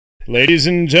Ladies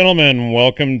and gentlemen,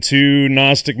 welcome to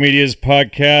Gnostic Media's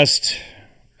podcast,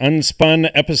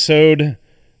 UnSpun episode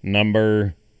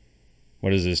number,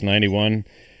 91?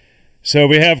 So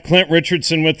we have Clint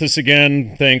Richardson with us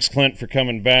again. Thanks, Clint, for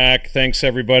coming back. Thanks,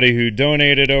 everybody who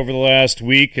donated over the last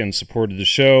week and supported the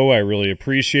show. I really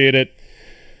appreciate it.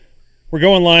 We're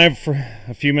going live for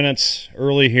a few minutes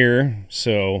early here,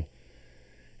 so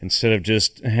instead of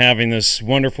just having this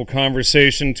wonderful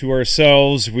conversation to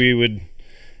ourselves, we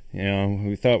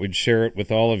thought we'd share it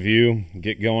with all of you,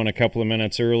 get going a couple of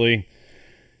minutes early.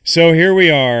 So here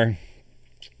we are.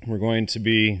 We're going to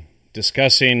be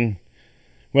discussing,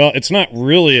 well, it's not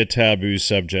really a taboo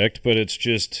subject, but it's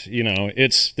just,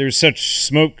 there's such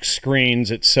smoke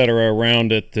screens, etc.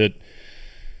 around it that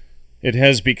it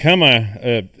has become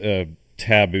a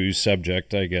taboo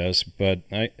subject, I guess. But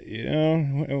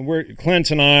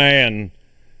Clint and I and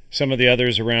some of the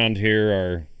others around here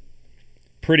are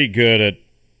pretty good at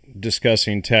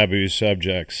discussing taboo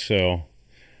subjects, so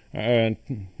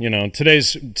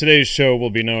today's show will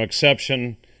be no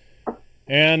exception.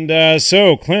 And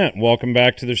so Clint, welcome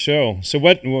back to the show. So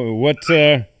what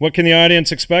can the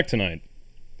audience expect tonight?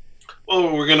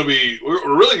 Well, we're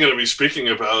really going to be speaking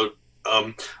about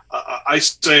I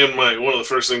say in one of the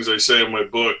first things I say in my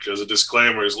book as a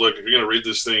disclaimer is, look, if you're going to read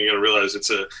this thing, you're going to realize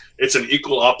it's an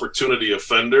equal opportunity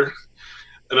offender.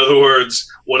 In other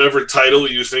words, whatever title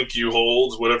you think you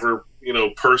hold, whatever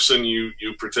person you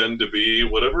pretend to be,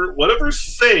 whatever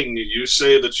thing you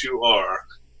say that you are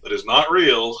that is not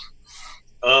real,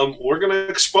 we're going to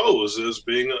expose as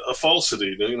being a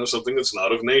falsity, something that's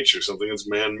not of nature, something that's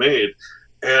man-made.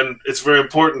 And it's very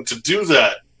important to do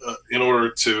that in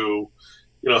order to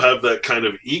have that kind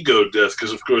of ego death,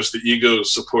 because of course the ego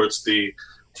supports the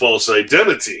false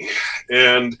identity.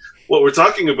 And what we're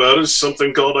talking about is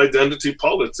something called identity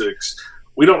politics.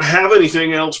 We don't have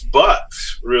anything else but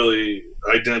really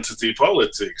identity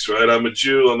politics, right? I'm a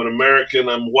Jew, I'm an American,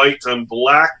 I'm white, I'm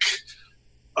black,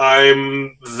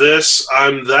 I'm this,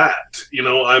 I'm that.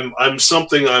 I'm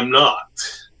something I'm not.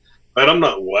 Right? I'm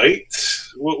not white.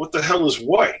 What the hell is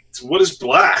white? What is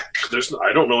black?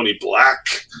 I don't know any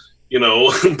black.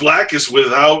 Black is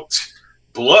without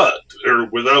blood, or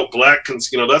without black,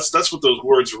 that's what those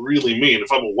words really mean.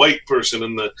 If I'm a white person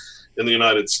in the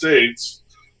United States,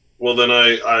 well, then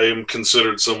I am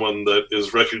considered someone that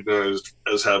is recognized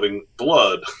as having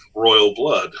blood, royal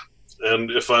blood.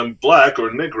 And if I'm black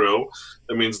or Negro,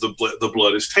 that means the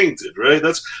blood is tainted, right?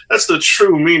 That's the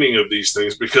true meaning of these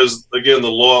things, because again, the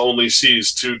law only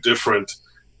sees two different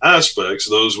aspects: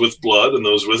 those with blood and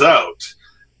those without.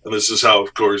 And this is how,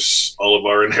 of course, all of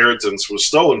our inheritance was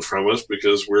stolen from us,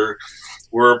 because we're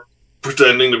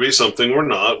pretending to be something we're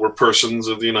not. We're persons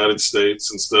of the United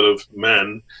States instead of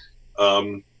men,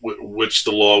 which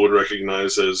the law would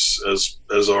recognize as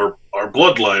our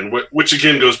bloodline, which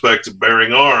again goes back to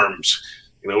bearing arms.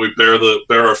 We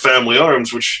bear our family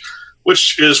arms, which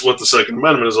is what the Second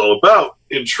Amendment is all about,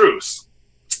 in truth.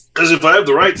 Because if I have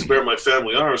the right to bear my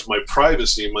family arms, my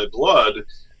privacy, my blood,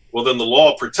 well, then the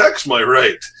law protects my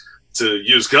right to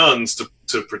use guns to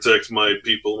protect my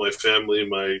people, my family,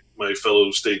 my fellow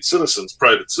state citizens,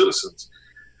 private citizens.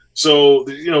 So,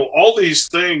 all these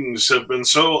things have been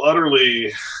so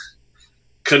utterly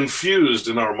confused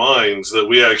in our minds that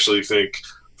we actually think,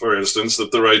 for instance,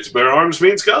 that the right to bear arms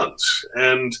means guns.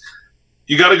 And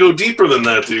you got to go deeper than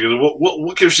that.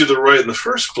 What gives you the right in the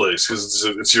first place? Because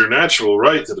it's your natural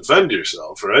right to defend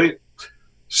yourself, right?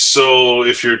 So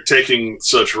if you're taking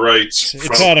such rights,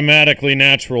 it's automatically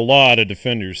natural law to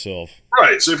defend yourself.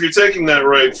 Right. So if you're taking that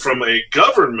right from a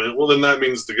government, well, then that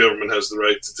means the government has the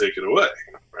right to take it away.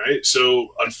 Right.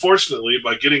 So unfortunately,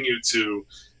 by getting you to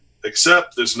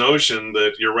accept this notion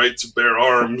that your right to bear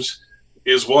arms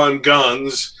is one,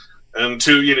 guns, and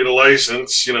two, you need a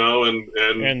license,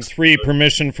 and three,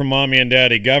 permission from mommy and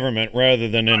daddy government, rather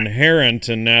than inherent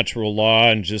and natural law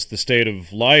and just the state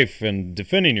of life and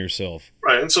defending yourself.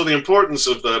 Right. And so the importance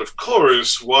of that, of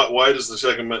course, why does the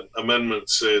Second Amendment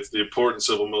say it's the importance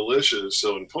of a militia is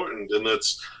so important? And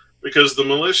that's because the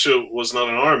militia was not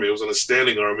an army. It wasn't a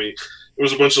standing army. It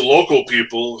was a bunch of local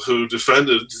people who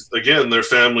defended, again, their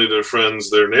family, their friends,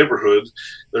 their neighborhood,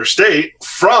 their state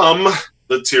from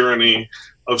the tyranny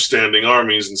of standing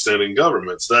armies and standing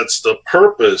governments. That's the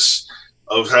purpose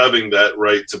of having that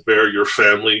right to bear your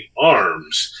family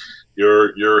arms,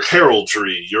 your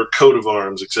heraldry, your coat of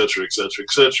arms, etc., etc.,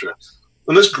 etc.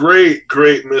 And this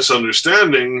great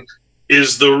misunderstanding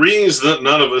is the reason that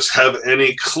none of us have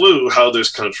any clue how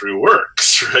this country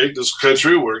works, right? This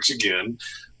country works, again,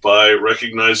 by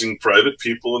recognizing private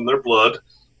people and their blood,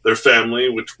 their family,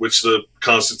 which the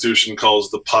Constitution calls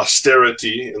the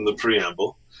posterity in the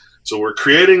preamble, So we're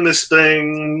creating this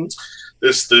thing,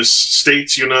 this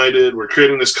states united. We're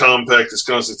creating this compact, this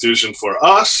constitution for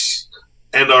us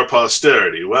and our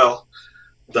posterity. Well,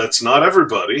 that's not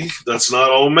everybody. That's not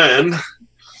all men,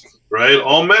 right?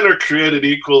 All men are created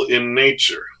equal in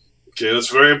nature. Okay, it's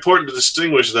very important to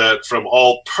distinguish that from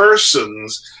all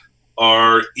persons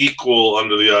are equal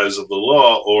under the eyes of the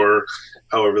law, or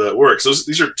however that works.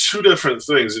 These are two different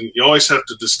things, and you always have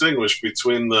to distinguish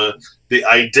between the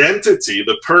identity,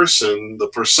 the person, the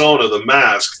persona, the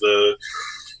mask, the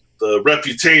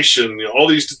reputation, you know, all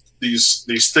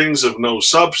these things of no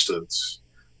substance,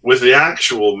 with the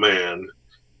actual man,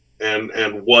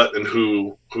 and what and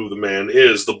who the man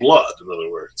is, the blood, in other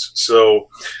words. So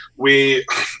we,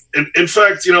 in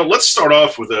fact, you know, let's start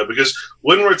off with that, because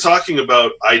when we're talking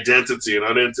about identity and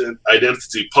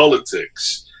identity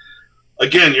politics,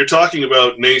 again, you're talking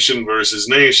about nation versus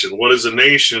nation. What is a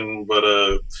nation but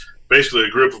basically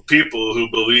a group of people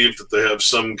who believe that they have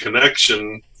some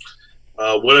connection,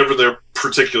 whatever their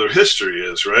particular history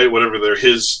is, right? Whatever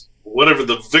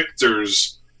the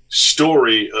victor's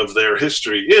story of their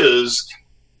history is,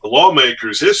 the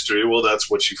lawmaker's history, well, that's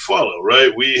what you follow,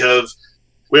 right? We have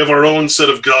our own set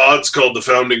of gods called the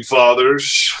Founding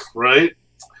Fathers, right?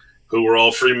 Who were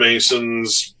all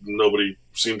Freemasons. Nobody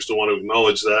seems to want to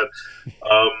acknowledge that.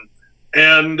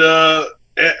 And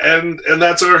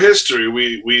that's our history.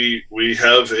 We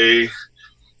have a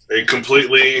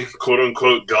completely, quote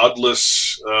unquote,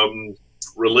 godless,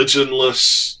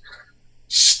 religionless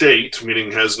state, meaning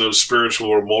has no spiritual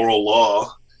or moral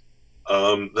law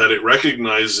that it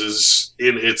recognizes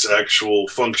in its actual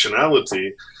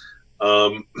functionality.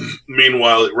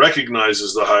 Meanwhile, it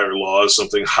recognizes the higher law as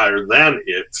something higher than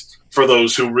it for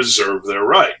those who reserve their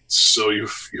rights. So you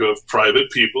have private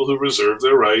people who reserve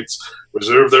their rights,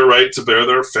 reserve their right to bear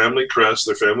their family crest,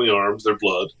 their family arms, their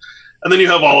blood. And then you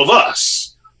have all of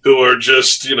us who are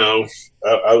just, you know,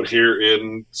 out here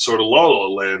in sort of la-la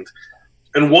land.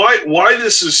 And why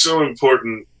this is so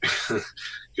important,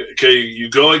 okay, you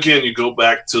go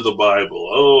back to the Bible.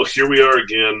 Oh, here we are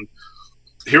again.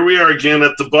 Here we are again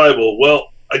at the Bible. Well,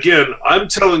 again, I'm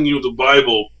telling you the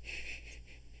Bible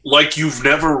like you've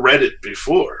never read it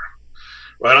before,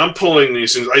 right? I'm pulling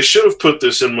these things. I should have put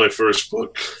this in my first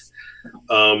book.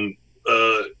 You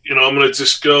know, I'm going to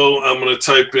just go, I'm going to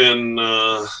type in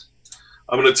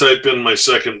my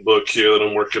second book here that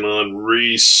I'm working on,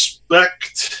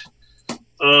 Respect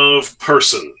of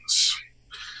Persons.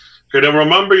 Okay, now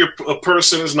remember, a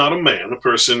person is not a man. A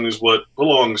person is what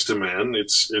belongs to man.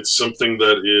 It's something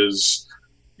that is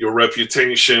your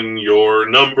reputation, your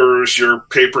numbers, your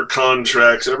paper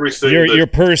contracts, everything. Your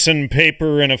person,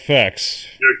 paper, and effects.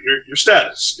 Your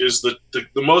status is the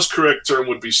most correct term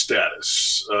would be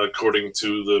status, according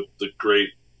to the great,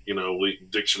 you know,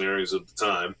 dictionaries of the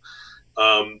time.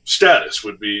 Status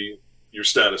would be your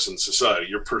status in society,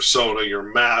 your persona, your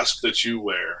mask that you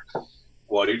wear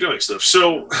while you're doing stuff.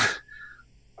 So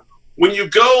when you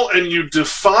go and you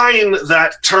define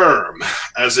that term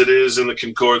as it is in the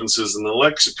concordances and the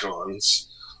lexicons,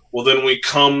 well, then we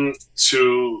come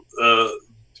to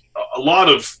a lot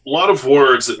of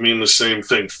words that mean the same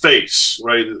thing. Face,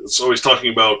 right? It's always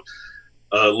talking about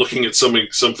looking at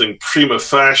something prima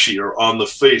facie, or on the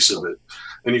face of it,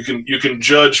 and you can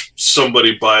judge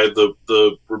somebody by the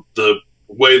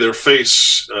way their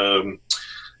face,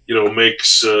 you know,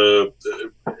 makes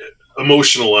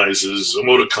emotionalizes,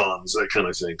 emoticons, that kind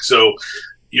of thing. So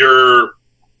you're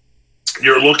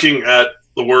looking at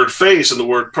the word face and the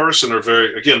word person are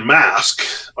very, again, mask,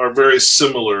 are very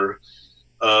similar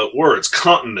words.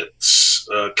 Countenance,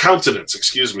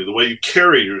 excuse me, the way you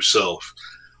carry yourself,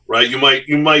 right? You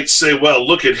might say, well,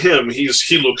 look at him, he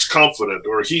looks confident,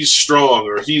 or he's strong,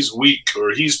 or he's weak,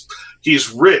 or he's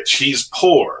rich, he's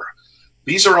poor.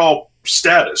 These are all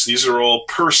status. These are all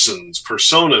persons,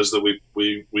 personas that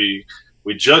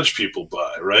we judge people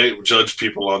by, right? We judge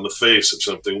people on the face of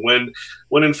something,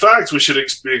 when in fact we should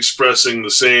be expressing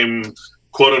the same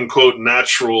quote unquote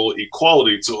natural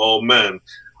equality to all men.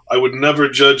 I would never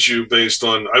judge you based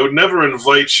on, I would never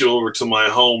invite you over to my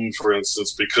home, for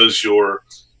instance, because you're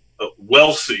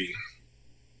wealthy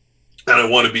and I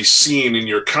want to be seen in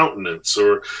your countenance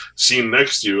or seen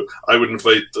next to you. I would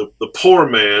invite the poor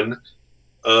man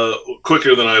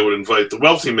quicker than I would invite the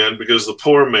wealthy man, because the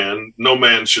poor man, no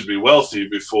man should be wealthy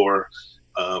before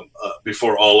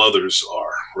all others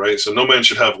are, right? So no man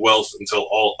should have wealth until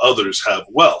all others have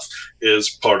wealth, is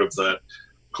part of that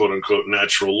quote unquote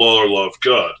natural law or law of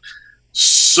God.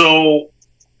 So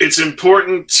it's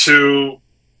important to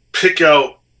pick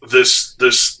out this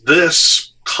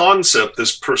concept,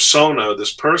 this persona,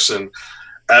 this person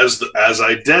as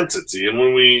identity. And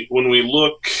when we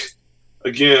look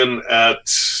again at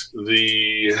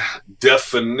the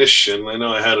definition. I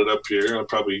know I had it up here.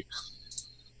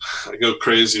 I go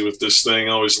crazy with this thing,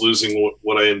 always losing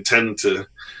what I intend to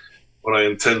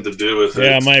do with it.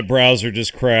 Yeah, my browser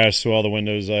just crashed, so all the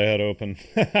windows I had open.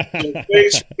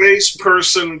 Face,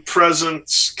 person,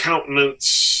 presence,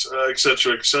 countenance,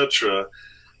 etc., etc.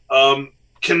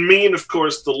 Can mean, of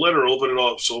course, the literal, but it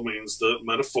also means the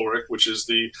metaphoric, which is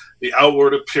the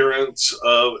outward appearance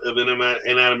of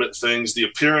inanimate things, the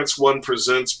appearance one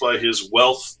presents by his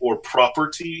wealth or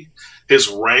property, his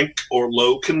rank or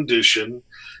low condition,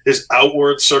 his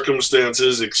outward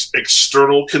circumstances,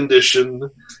 external condition,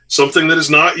 something that is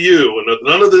not you. And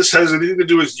none of this has anything to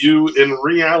do with you in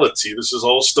reality. This is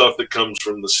all stuff that comes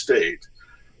from the state,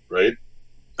 right?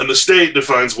 And the state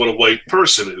defines what a white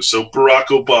person is. So Barack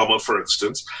Obama, for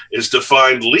instance, is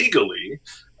defined legally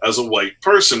as a white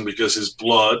person because his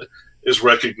blood is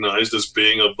recognized as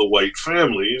being of the white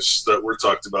families that were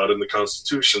talked about in the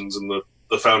constitutions and the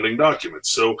founding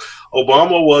documents. So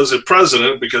Obama was a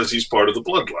president because he's part of the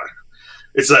bloodline.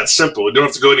 It's that simple. You don't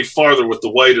have to go any farther with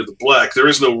the white or the black. There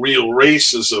is no real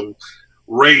racism.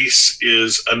 Race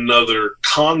is another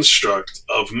construct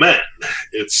of men.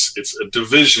 It's a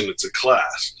division. It's a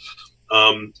class.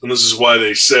 And this is why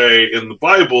they say in the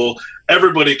Bible,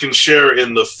 everybody can share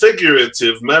in the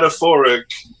figurative, metaphoric,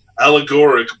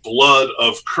 allegoric blood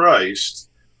of Christ,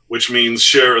 which means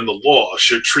share in the law,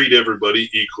 should treat everybody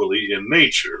equally in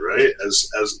nature, right?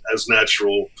 As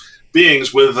natural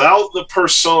beings, without the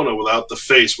persona, without the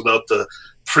face, without the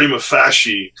prima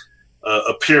facie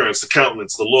appearance, the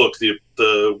countenance, the look,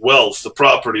 the wealth, the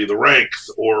property, the rank,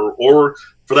 or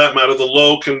for that matter, the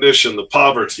low condition, the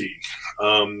poverty.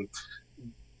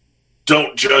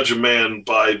 Don't judge a man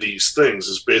by these things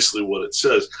is basically what it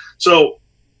says. So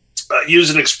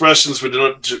using expressions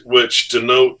which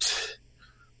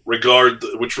regard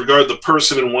the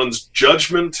person in one's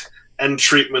judgment and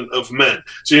treatment of men.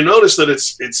 So you notice that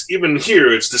it's even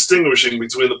here, it's distinguishing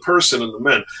between the person and the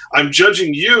men. I'm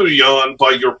judging you, Jan,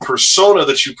 by your persona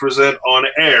that you present on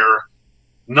air,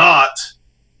 not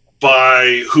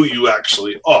by who you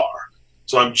actually are.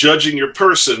 So I'm judging your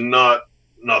person, not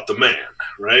the man,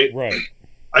 right? Right.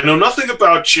 I know nothing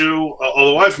about you,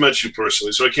 although I've met you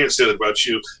personally, so I can't say that about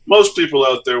you. Most people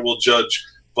out there will judge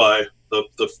by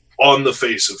the on the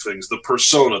face of things, the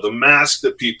persona, the mask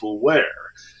that people wear.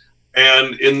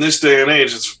 And in this day and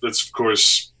age, it's of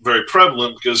course very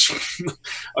prevalent because,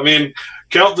 I mean,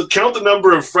 count the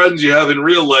number of friends you have in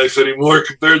real life anymore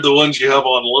compared to the ones you have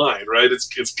online, right? It's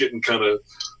getting kind of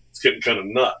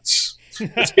nuts.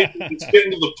 It's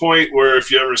getting to the point where if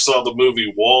you ever saw the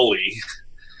movie WALL-E,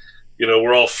 you know,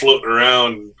 we're all floating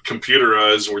around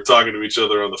computerized and we're talking to each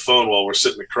other on the phone while we're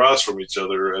sitting across from each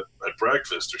other at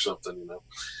breakfast or something, you know.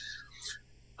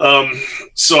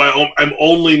 So I'm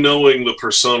only knowing the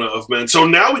persona of men. So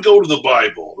now we go to the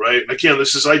Bible, right? Again,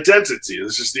 this is identity.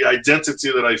 This is the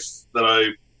identity that I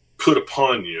put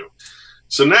upon you.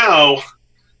 So now,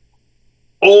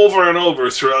 over and over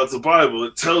throughout the Bible,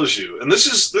 it tells you, and this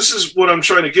is what I'm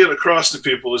trying to get across to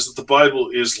people, is that the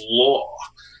Bible is law.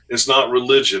 It's not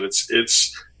religion. It's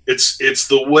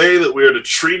the way that we are to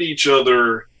treat each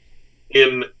other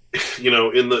in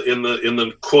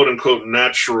the quote unquote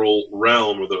natural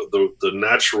realm, or the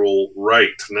natural right,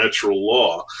 natural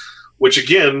law, which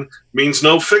again means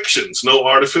no fictions, no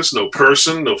artifice, no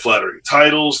person, no flattering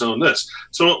titles, no this.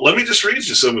 So let me just read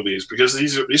you some of these, because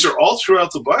these are all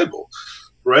throughout the Bible,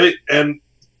 right? And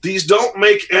these don't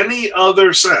make any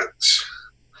other sense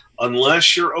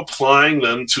unless you're applying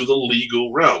them to the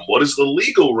legal realm. What is the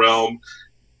legal realm?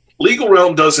 Legal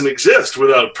realm doesn't exist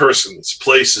without persons,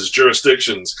 places,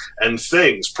 jurisdictions, and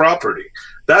things, property.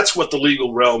 That's what the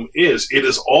legal realm is. It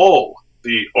is all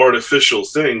the artificial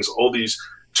things, all these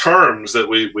terms that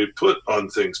we put on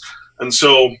things. And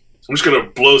so I'm just going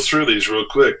to blow through these real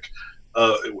quick.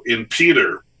 In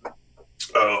Peter,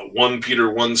 1 Peter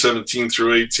 1:17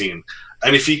 through 18.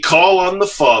 And if ye call on the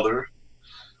Father,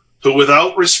 who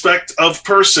without respect of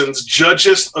persons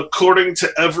judgeth according to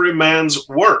every man's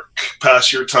work.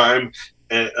 Pass your time,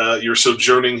 you're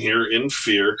sojourning here in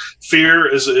fear.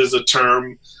 Fear is a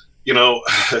term, you know,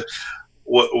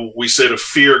 what we say to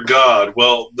fear God.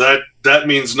 Well, that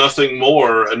means nothing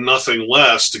more and nothing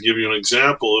less. To give you an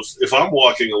example, if I'm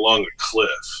walking along a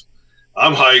cliff,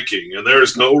 I'm hiking, and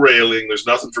there's no railing, there's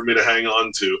nothing for me to hang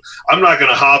on to, I'm not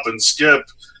going to hop and skip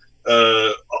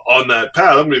on that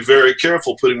path. I'm going to be very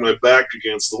careful putting my back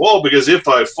against the wall, because if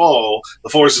I fall, the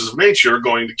forces of nature are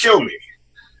going to kill me.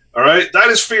 All right? That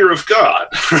is fear of God,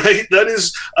 right? That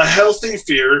is a healthy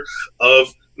fear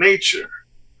of nature,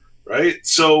 right?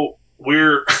 So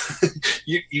we're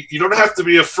you don't have to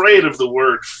be afraid of the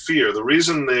word fear. The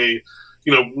reason they,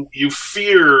 you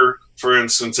fear, for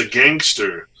instance, a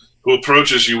gangster who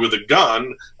approaches you with a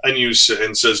gun and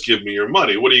says, "Give me your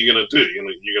money." What are you going to do?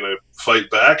 You're going to fight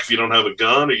back if you don't have a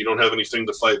gun or you don't have anything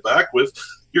to fight back with.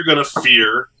 You're going to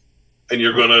fear, and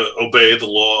you're going to obey the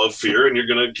law of fear, and you're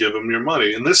going to give them your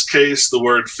money. In this case, the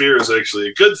word fear is actually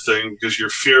a good thing because you're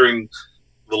fearing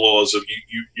the laws of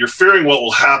you're fearing what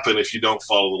will happen if you don't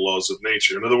follow the laws of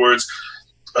nature. In other words,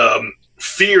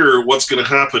 fear what's going to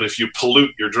happen if you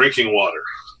pollute your drinking water,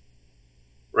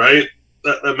 right?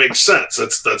 That makes sense.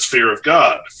 That's fear of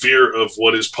God, fear of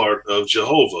what is part of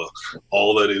Jehovah,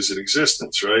 all that is in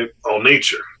existence, right? All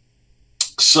nature.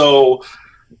 So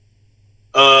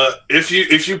if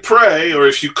you pray or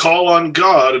if you call on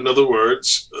God, in other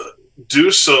words, do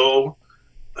so,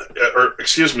 or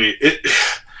excuse me,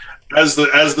 as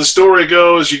the story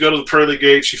goes, you go to the pearly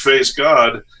gates, you face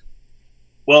God.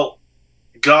 Well,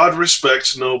 God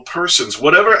respects no persons.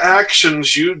 Whatever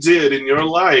actions you did in your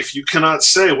life, you cannot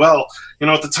say, well,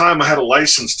 at the time I had a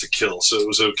license to kill, so it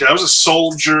was okay. I was a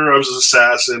soldier, I was an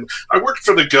assassin, I worked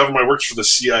for the government, I worked for the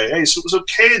CIA, so it was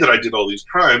okay that I did all these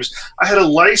crimes. I had a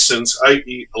license,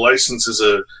 i.e. a license is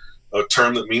a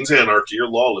term that means anarchy or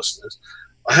lawlessness.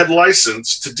 I had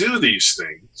license to do these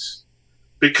things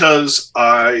because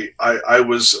I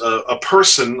was a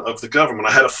person of the government.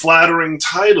 I had a flattering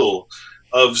title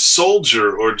of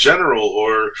soldier or general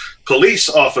or police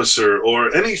officer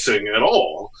or anything at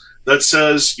all that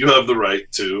says you have the right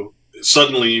to,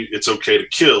 suddenly it's okay to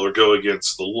kill or go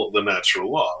against the natural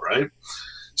law, right?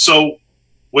 So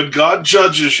when God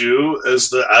judges you, as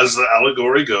the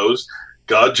allegory goes,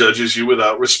 God judges you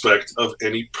without respect of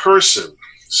any person.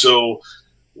 So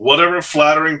whatever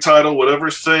flattering title, whatever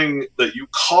thing that you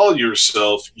call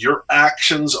yourself, your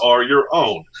actions are your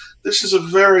own. This is a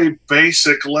very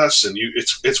basic lesson.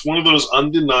 It's one of those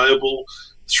undeniable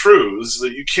truths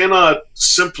that you cannot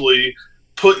simply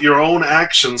put your own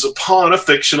actions upon a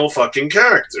fictional fucking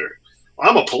character.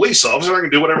 I'm a police officer, I can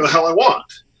do whatever the hell I want.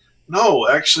 No,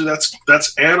 actually,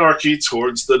 that's anarchy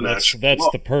towards the natural law. That's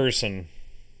the person.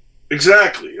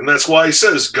 Exactly, and that's why he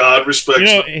says God respects.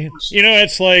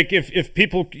 It's like if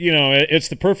people, it's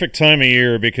the perfect time of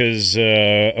year because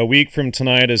a week from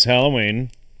tonight is Halloween,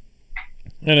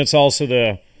 and it's also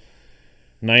the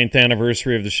 9th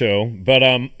anniversary of the show. But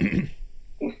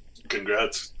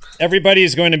congrats.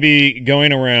 Everybody's going to be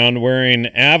going around wearing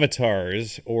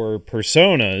avatars or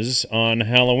personas on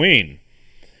Halloween,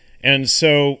 and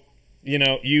so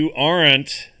you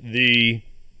aren't the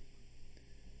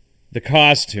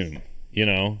costume,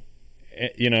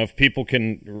 if people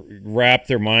can wrap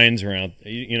their minds around,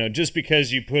 just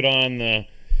because you put on the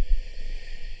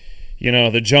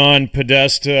John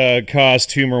Podesta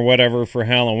costume or whatever for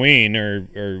Halloween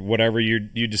or whatever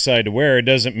you decide to wear, it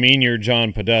doesn't mean you're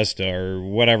John Podesta or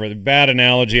whatever. The bad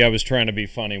analogy, I was trying to be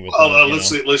funny with.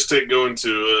 Let's take going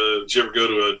to. Did you ever go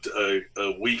to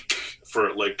a week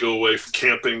for go away for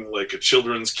camping, like a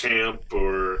children's camp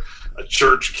or a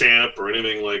church camp or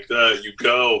anything like that? You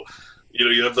go.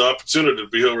 You have the opportunity to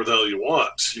be whoever the hell you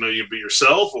want. You be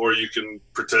yourself, or you can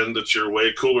pretend that you're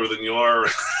way cooler than you are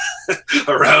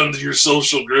around your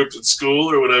social groups at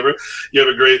school or whatever. You have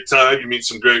a great time. You meet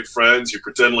some great friends. You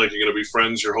pretend like you're going to be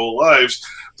friends your whole lives.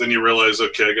 Then you realize,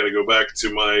 okay, I got to go back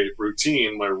to my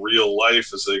routine, my real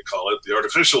life, as they call it. The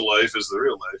artificial life is the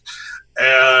real life.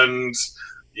 And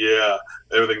yeah,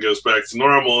 everything goes back to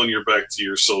normal, and you're back to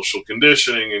your social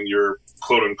conditioning and your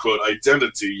quote-unquote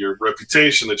identity, your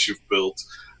reputation that you've built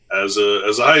as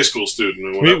a high school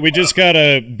student. We just got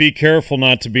to be careful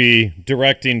not to be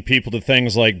directing people to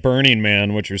things like Burning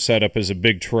Man, which are set up as a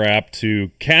big trap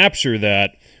to capture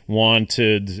that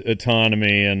wanted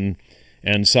autonomy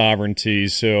and sovereignty.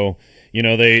 So,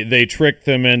 they trick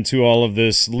them into all of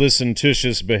this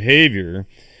licentious behavior,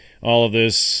 all of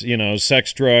this,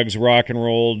 sex, drugs, rock and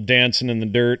roll, dancing in the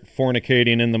dirt,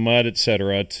 fornicating in the mud,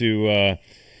 etc., to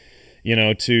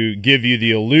give you the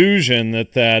illusion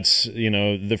that that's,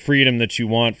 the freedom that you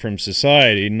want from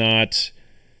society, not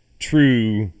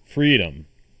true freedom.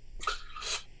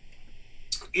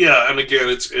 Yeah, and again,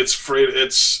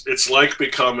 it's like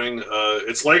becoming,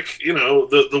 it's like,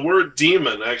 the word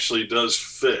demon actually does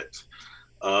fit.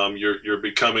 You're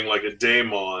becoming like a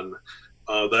daemon.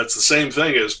 That's the same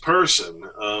thing as person.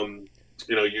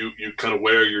 You kind of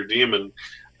wear your demon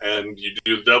and you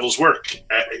do the devil's work,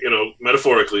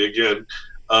 metaphorically again,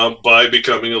 by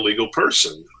becoming a legal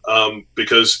person.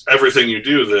 Because everything you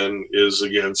do then is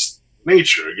against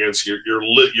nature, against you're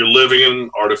living in an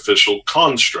artificial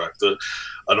construct, an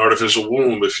artificial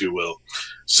womb, if you will.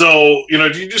 So,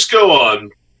 you just go on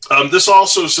This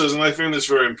also says, and I think this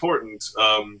very important,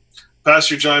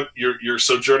 Pastor John, you're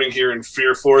sojourning here in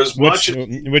fear for as much.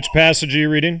 Which passage are you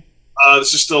reading?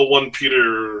 This is still 1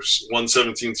 Peter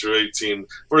 1:17 through 18.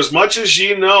 For as much as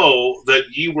ye know that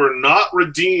ye were not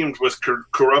redeemed with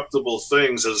corruptible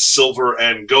things as silver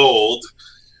and gold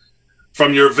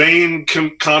from your vain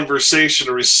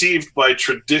conversation received by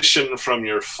tradition from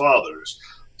your fathers.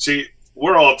 See,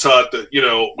 we're all taught that, you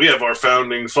know, we have our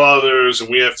founding fathers and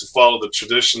we have to follow the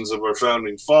traditions of our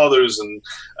founding fathers, and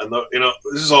you know,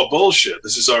 this is all bullshit.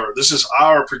 This is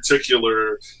our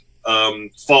particular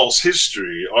false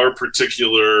history, our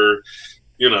particular,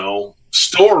 you know,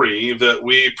 story that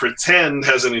we pretend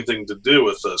has anything to do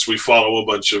with us. We follow a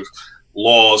bunch of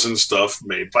laws and stuff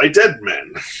made by dead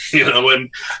men, you know, and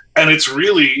it's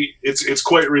really, it's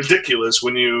quite ridiculous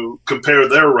when you compare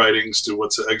their writings to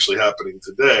what's actually happening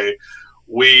today.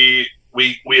 We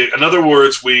in other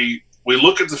words, we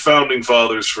look at the founding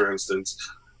fathers, for instance,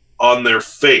 on their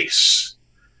face.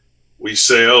 We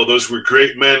say, oh, those were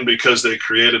great men because they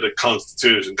created a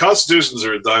constitution. Constitutions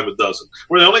are a dime a dozen.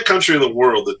 We're the only country in the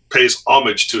world that pays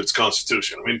homage to its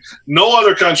constitution. I mean, no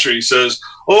other country says,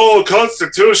 oh,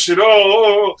 constitution,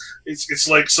 oh. It's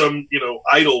like some, you know,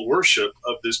 idol worship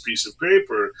of this piece of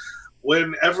paper.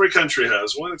 When every country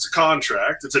has one, it's a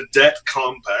contract. It's a debt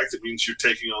compact. It means you're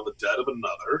taking on the debt of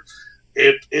another.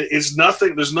 It is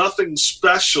nothing. There's nothing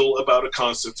special about a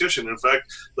constitution. In fact,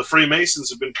 the Freemasons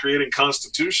have been creating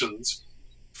constitutions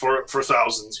for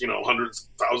thousands, you know, hundreds,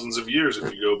 thousands of years.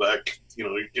 If you go back, you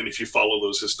know, and if you follow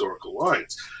those historical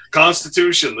lines,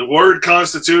 Constitution. The word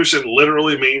Constitution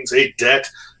literally means a debt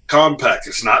compact.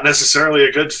 It's not necessarily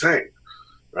a good thing,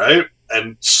 right?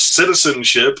 And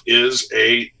citizenship is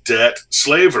a debt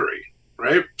slavery,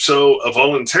 right? So a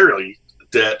voluntarily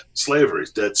debt slavery,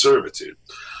 debt servitude.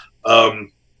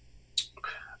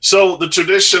 So the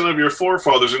tradition of your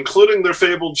forefathers, including their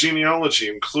fabled genealogy,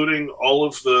 including all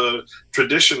of the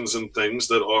traditions and things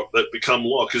that become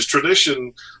law, because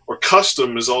tradition or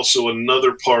custom is also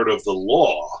another part of the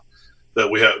law that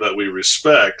we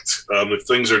respect. If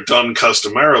things are done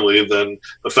customarily, then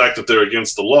the fact that they're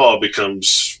against the law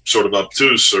becomes sort of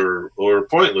obtuse or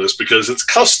pointless because it's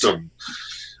custom,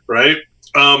 right?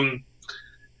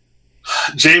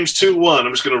 James 2:1,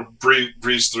 I'm just going to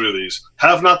breeze through these.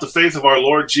 Have not the faith of our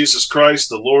Lord Jesus Christ,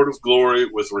 the Lord of glory,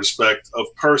 with respect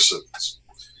of persons.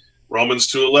 Romans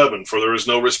 2:11, for there is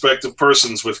no respect of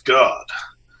persons with God.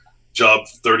 Job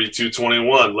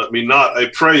 32:21, let me not, I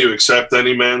pray you, accept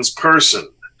any man's person,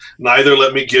 neither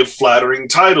let me give flattering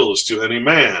titles to any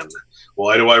man.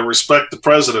 Why do I respect the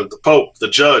president, the pope, the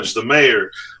judge, the mayor?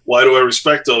 Why do I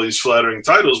respect all these flattering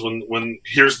titles when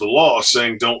here's the law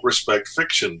saying don't respect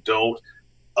fiction, don't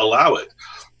allow it?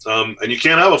 And you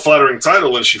can't have a flattering title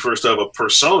unless you first have a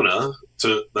persona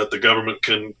that the government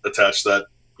can attach that,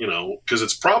 you know, because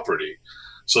it's property.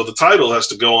 So the title has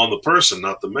to go on the person,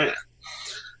 not the man.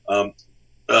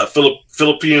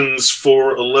 Philippians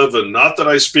 4:11, not that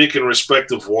I speak in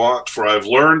respect of want, for I've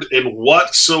learned in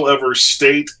whatsoever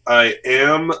state I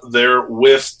am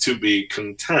therewith to be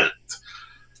content.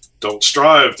 Don't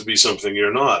strive to be something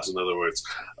you're not, in other words.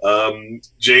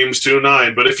 James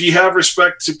 2:9, but if ye have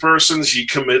respect to persons, ye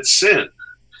commit sin,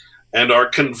 and are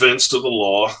convinced of the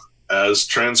law as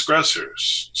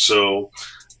transgressors. So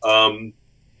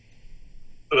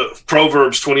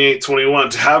Proverbs 28:21,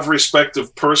 to have respect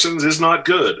of persons is not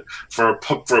good. For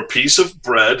a piece of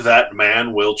bread, that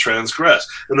man will transgress.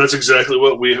 And that's exactly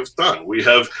what we have done. We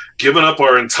have given up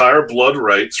our entire blood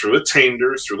right through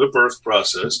attainder, through the birth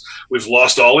process. We've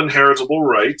lost all inheritable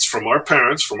rights from our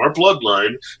parents, from our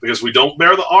bloodline, because we don't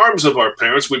bear the arms of our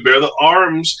parents. We bear the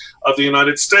arms of the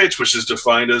United States, which is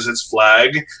defined as its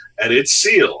flag and its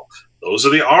seal. Those are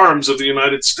the arms of the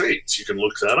United States. You can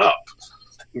look that up.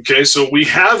 Okay, so we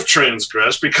have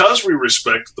transgressed because we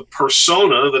respect the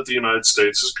persona that the United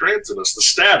States has granted us, the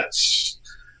status,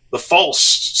 the false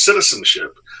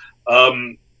citizenship,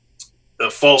 the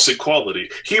false equality.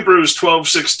 Hebrews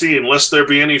 12:16, lest there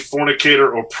be any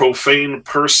fornicator or profane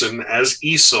person as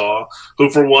Esau, who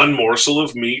for one morsel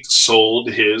of meat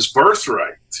sold his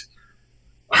birthright.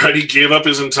 All right, he gave up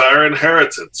his entire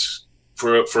inheritance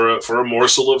for a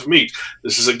morsel of meat.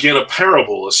 This is again a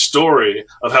parable, a story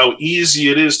of how easy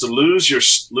it is to lose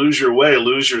your way,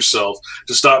 lose yourself,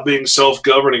 to stop being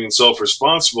self-governing and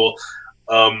self-responsible,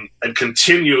 and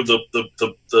continue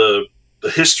the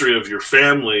history of your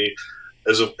family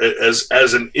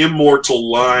as an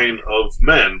immortal line of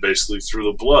men, basically through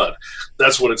the blood.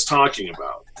 That's what it's talking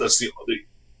about. That's the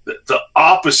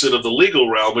opposite of the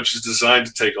legal realm, which is designed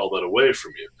to take all that away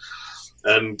from you.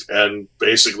 And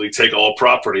basically take all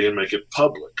property and make it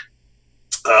public.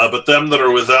 But them that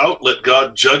are without, let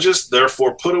God judge us.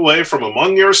 Therefore, put away from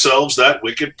among yourselves that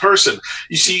wicked person.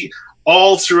 You see,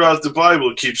 all throughout the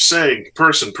Bible, it keeps saying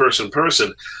person, person,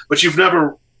 person. But you've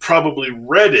never probably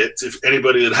read it. If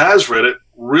anybody that has read it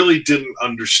really didn't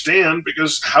understand,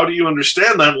 because how do you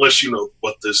understand that unless you know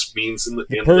what this means?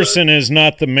 The person is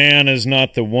not the man, is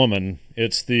not the woman.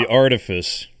 It's the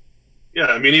artifice. Yeah,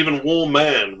 I mean, even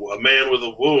woman, a man with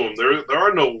a womb. There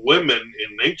are no women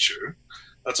in nature.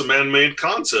 That's a man-made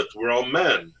concept. We're all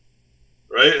men,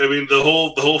 right? I mean, the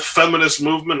whole feminist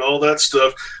movement, all that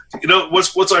stuff. You know,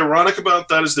 what's ironic about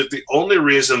that is that the only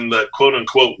reason that quote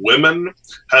unquote women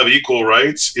have equal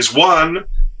rights is, one,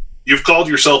 you've called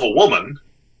yourself a woman,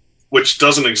 which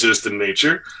doesn't exist in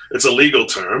nature. It's a legal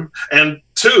term. And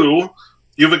two,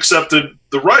 you've accepted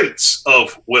the rights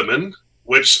of women,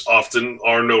 which often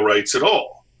are no rights at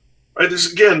all. Right? This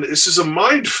is a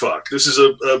mind fuck. This is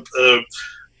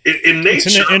in nature.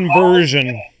 It's an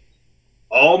inversion.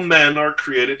 All men are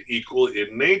created equal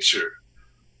in nature.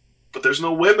 But there's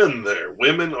no women there.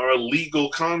 Women are a legal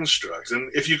construct. And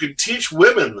if you could teach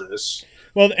women this...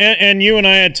 Well, and you and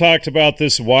I had talked about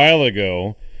this a while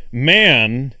ago.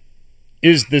 Man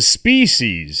is the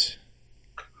species.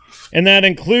 And that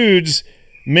includes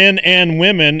men and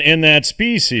women in that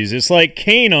species. It's like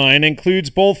canine includes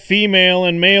both female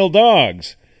and male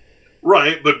dogs.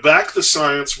 Right, but back the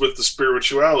science with the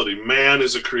spirituality. Man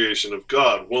is a creation of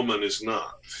God. Woman is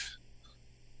not.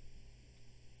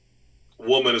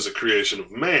 Woman is a creation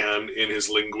of man in his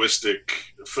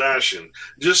linguistic fashion.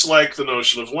 Just like the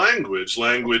notion of language.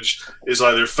 Language is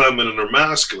either feminine or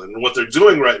masculine. And what they're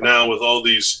doing right now with all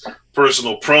these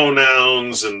personal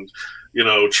pronouns and, you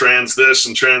know, trans this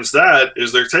and trans that,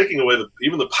 is they're taking away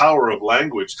even the power of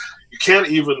language. You can't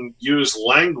even use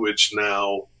language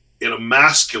now in a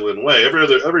masculine way.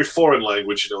 Every foreign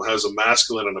language, you know, has a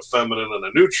masculine and a feminine and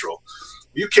a neutral.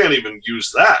 You can't even use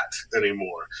that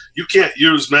anymore. You can't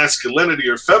use masculinity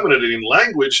or femininity in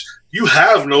language. You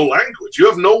have no language. You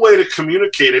have no way to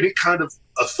communicate any kind of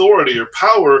authority or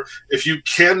power if you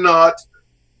cannot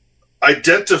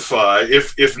identify,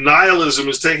 if nihilism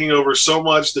is taking over so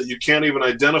much that you can't even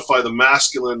identify the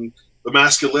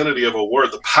masculinity of a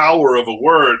word, the power of a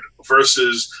word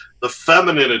versus the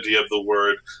femininity of the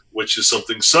word, which is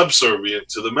something subservient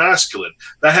to the masculine.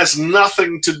 That has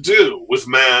nothing to do with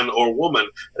man or woman.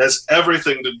 It has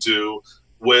everything to do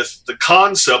with the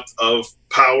concept of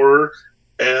power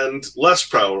and less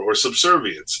power or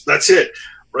subservience. That's it,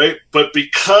 right? But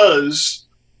because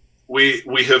we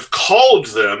have called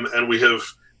them and we have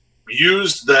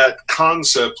used that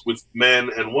concept with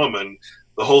men and women,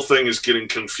 the whole thing is getting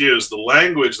confused. The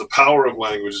language, the power of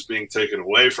language is being taken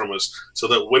away from us, so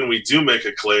that when we do make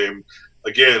a claim,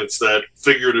 again, it's that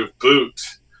figurative boot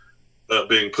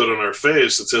being put on our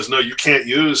face that says, no, you can't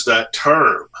use that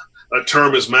term. That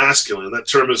term is masculine. That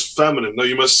term is feminine. No,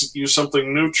 you must use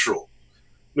something neutral,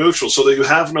 so that you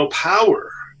have no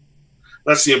power.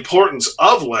 That's the importance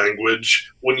of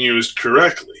language when used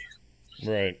correctly.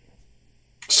 Right.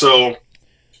 So,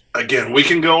 again, we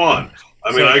can go on.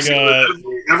 I mean,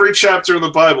 every chapter in the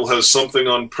Bible has something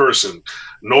on person.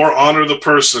 Nor honor the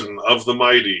person of the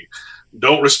mighty.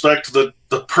 Don't respect the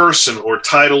person or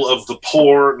title of the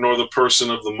poor, nor the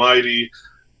person of the mighty.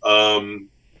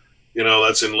 You know,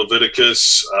 that's in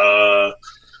Leviticus.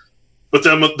 But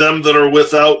them that are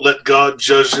without, let God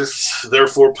judgeth.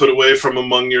 Therefore put away from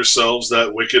among yourselves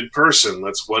that wicked person.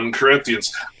 That's 1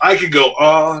 Corinthians. I could go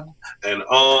on and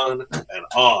on and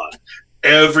on.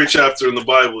 Every chapter in the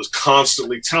Bible is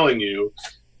constantly telling you,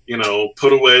 you know,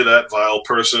 put away that vile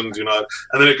person, do not.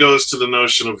 And then it goes to the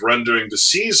notion of rendering to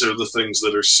Caesar the things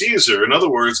that are Caesar. In other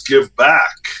words, give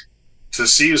back to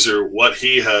Caesar what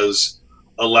he has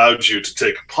allowed you to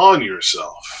take upon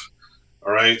yourself.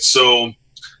 All right. So,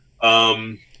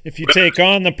 if you take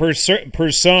on the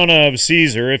persona of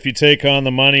Caesar, if you take on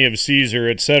the money of Caesar,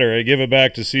 etc., give it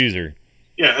back to Caesar.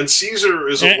 Yeah, and Caesar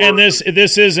is and this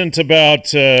isn't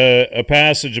about a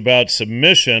passage about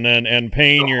submission and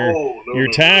paying your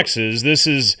taxes. No.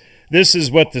 This is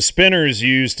what the spinners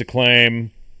use to claim,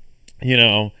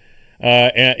 and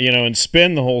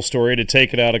spin the whole story to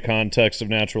take it out of context of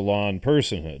natural law and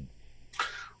personhood.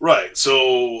 Right.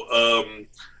 So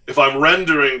if I'm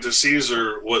rendering to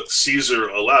Caesar what Caesar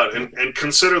allowed, and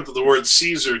consider that the word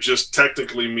Caesar just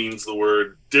technically means the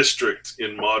word district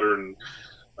in modern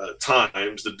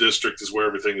times. The district is where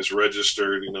everything is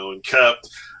registered, and kept,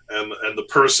 and the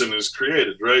person is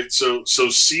created, right? So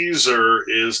Caesar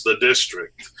is the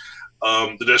District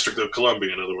of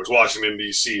Columbia, in other words, Washington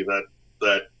D.C.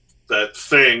 That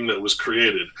thing that was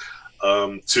created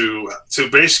to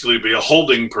basically be a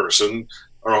holding person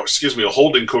or excuse me, a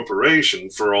holding corporation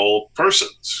for all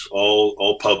persons,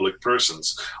 all public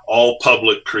persons, all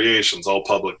public creations, all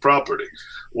public property,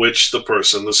 which the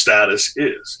person, the status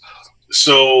is.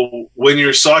 So when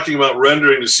you're talking about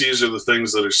rendering to Caesar the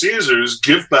things that are Caesar's,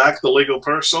 give back the legal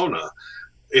persona.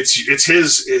 It's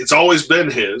his. It's always been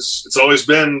his. It's always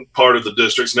been part of the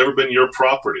district. It's never been your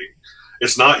property.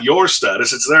 It's not your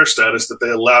status. It's their status that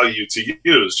they allow you to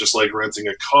use, just like renting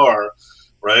a car,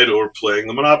 right, or playing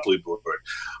the Monopoly board.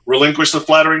 Relinquish the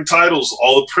flattering titles,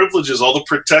 all the privileges, all the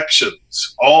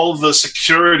protections, all the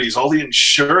securities, all the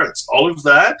insurance. All of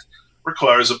that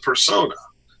requires a persona,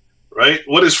 right?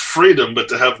 What is freedom but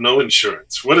to have no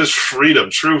insurance? What is freedom,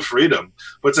 true freedom,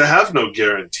 but to have no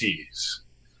guarantees?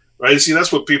 Right? See,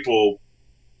 that's what people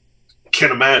can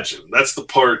imagine. That's the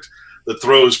part that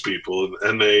throws people,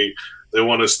 and they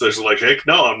want us. They're like, "Hey,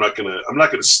 no, I'm not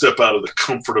gonna step out of the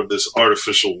comfort of this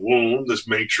artificial womb, this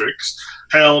matrix.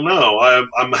 Hell no!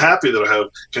 I'm happy that I have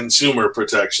consumer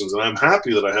protections, and I'm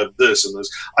happy that I have this and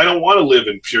this. I don't want to live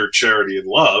in pure charity and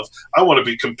love. I want to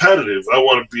be competitive. I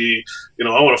want to be,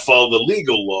 I want to follow the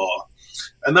legal law,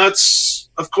 and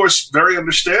that's, of course, very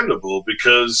understandable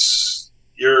because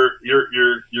you're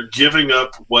giving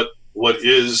up what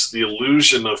is the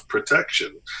illusion of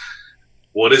protection.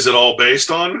 What is it all based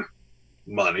on?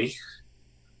 Money,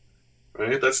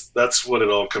 right? That's what it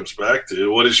all comes back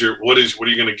to. What are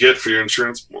you going to get for your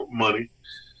insurance? Money.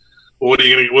 What are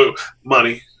you going to get?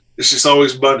 Money. It's just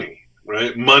always money,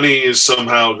 right? Money is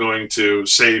somehow going to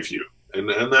save you, and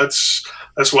that's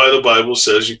why the Bible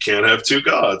says you can't have two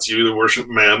gods. You either worship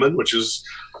mammon, which is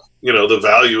the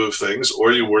value of things,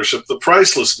 or you worship the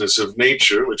pricelessness of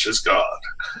nature, which is God.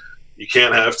 You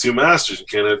can't have two masters. You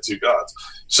can't have two gods.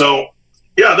 So,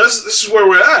 yeah, this is where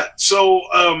we're at. So,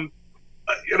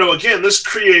 again, this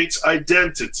creates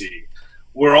identity.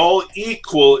 We're all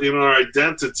equal in our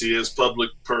identity as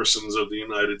public persons of the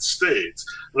United States.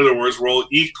 In other words, we're all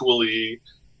equally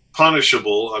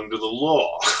punishable under the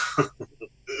law.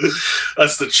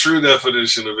 That's the true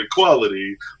definition of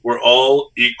equality. We're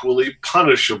all equally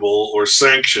punishable or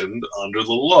sanctioned under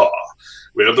the law.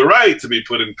 We have the right to be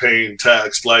put in pain,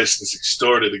 taxed, licensed,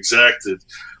 extorted, exacted.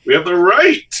 We have the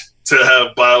right to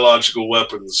have biological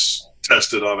weapons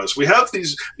tested on us. We have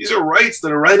these are rights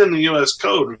that are right in the U.S.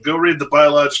 Code. Go read the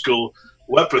biological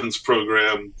weapons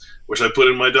program, which I put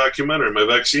in my documentary, my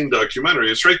vaccine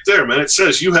documentary. It's right there, man. It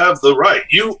says you have the right.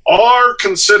 You are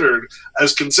considered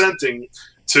as consenting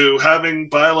to having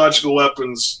biological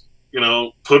weapons,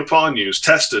 put upon you,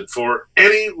 tested for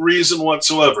any reason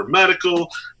whatsoever. Medical,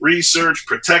 research,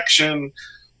 protection,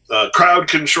 crowd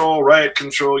control, riot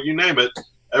control, you name it.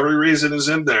 Every reason is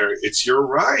in there. It's your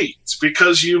right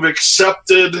because you've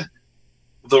accepted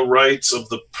the rights of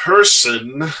the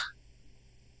person,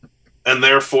 and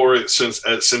therefore,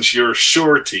 since you're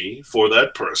surety for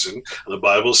that person, the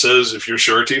Bible says if you're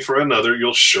surety for another,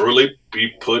 you'll surely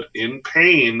be put in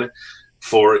pain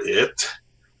for it.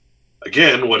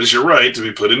 Again, what is your right? To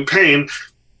be put in pain.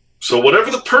 So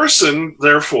whatever the person,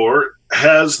 therefore,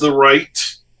 has the right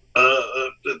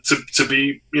to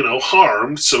be,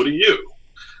 harmed, so do you,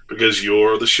 because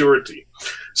you're the surety.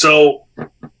 So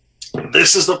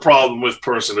this is the problem with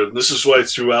personhood. And this is why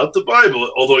throughout the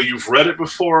Bible, although you've read it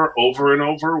before, over and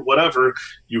over, whatever,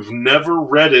 you've never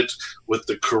read it with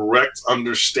the correct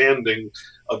understanding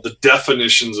of the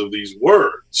definitions of these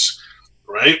words.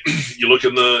 Right? You look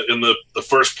in the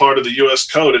first part of the U.S.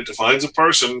 Code, it defines a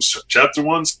person, Chapter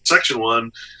 1, Section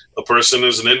 1. A person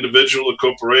is an individual, a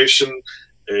corporation,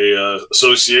 a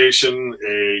association,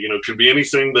 can be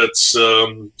anything that's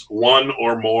one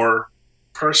or more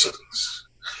persons,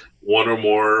 one or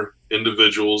more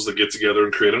individuals that get together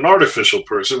and create an artificial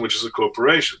person, which is a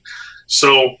corporation.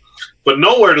 So, but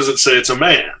nowhere does it say it's a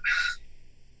man.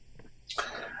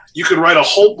 You could write a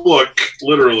whole book,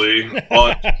 literally,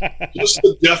 on just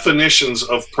the definitions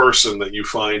of person that you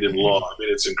find in law. I mean,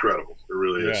 it's incredible. It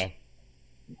really is.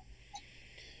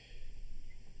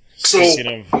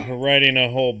 Speaking of writing a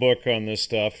whole book on this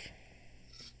stuff,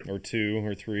 or 2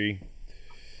 or 3.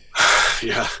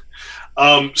 Yeah.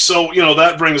 So,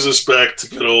 that brings us back to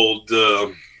good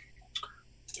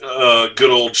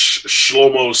old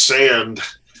Shlomo Sand,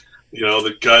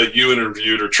 the guy you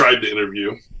interviewed or tried to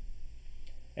interview.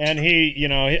 And he,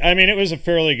 it was a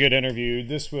fairly good interview.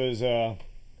 This was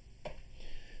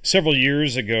several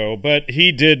years ago, but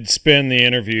he did spend the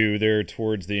interview there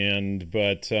towards the end.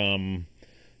 But,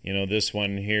 this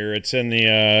one here, it's in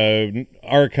the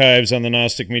archives on the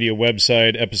Gnostic Media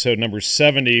website, episode number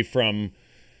 70 from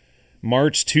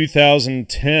March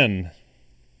 2010.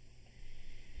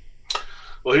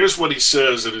 Well, here's what he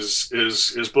says in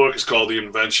his book is called The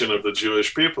Invention of the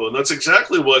Jewish People. And that's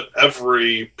exactly what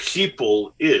every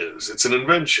people is. It's an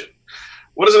invention.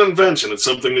 What is an invention? It's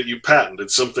something that you patent.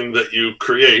 It's something that you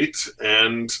create.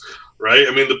 And, right?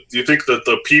 I mean, do you think that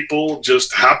the people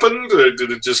just happened? Or did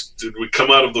we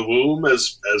come out of the womb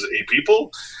as a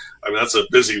people? I mean, that's a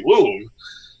busy womb.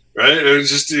 Right?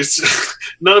 It's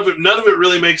none of it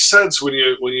really makes sense when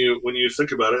you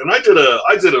think about it. And I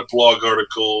did a blog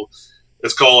article.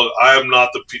 It's called "I am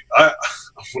not the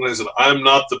when I said I'm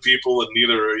not the people and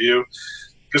neither are you,"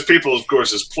 because people, of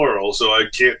course, is plural, so I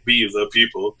can't be the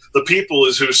people. The people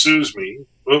is who sues me.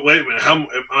 Wait a minute, am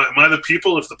I the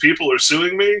people if the people are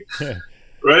suing me?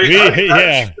 Right?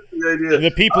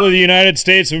 The people of the United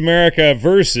States of America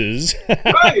versus.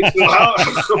 Right.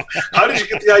 So how did you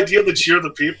get the idea that you're the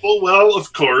people? Well,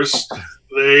 of course,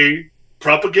 they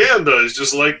propagandize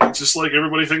just like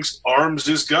everybody thinks arms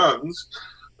is guns.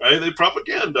 Right? They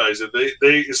propagandize it.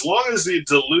 They as long as the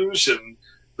delusion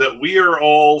that we are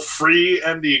all free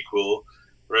and equal,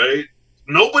 right?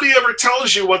 Nobody ever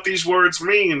tells you what these words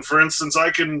mean. For instance,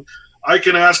 I can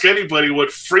ask anybody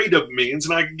what freedom means,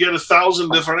 and I can get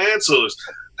 1,000 different answers.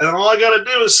 And all I got to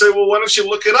do is say, well, why don't you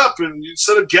look it up? And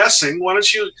instead of guessing, why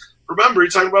don't you remember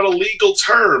you're talking about a legal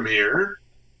term here,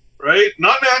 right?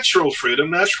 Not natural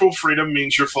freedom. Natural freedom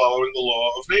means you're following the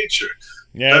law of nature.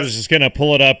 Yeah, I was just going to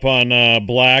pull it up on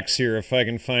Blacks here if I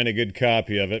can find a good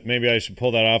copy of it. Maybe I should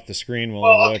pull that off the screen while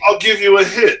I look. I'll give you a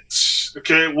hint.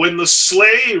 Okay, when the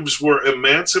slaves were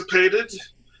emancipated,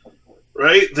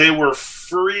 right, they were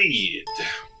freed.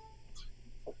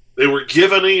 They were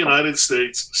given a United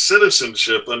States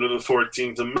citizenship under the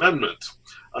 14th Amendment.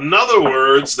 In other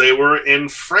words, they were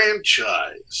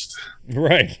enfranchised.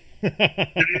 Right.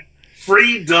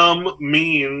 Freedom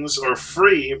means, or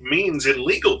free means in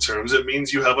legal terms, it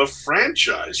means you have a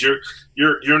franchise.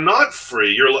 You're not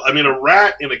free. A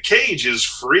rat in a cage is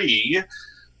free.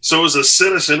 So is a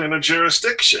citizen in a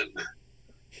jurisdiction.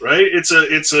 Right?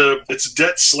 It's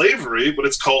debt slavery, but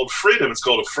it's called freedom. It's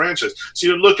called a franchise. So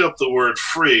you look up the word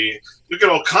free, you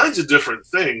get all kinds of different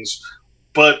things,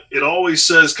 but it always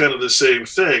says kind of the same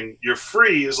thing. You're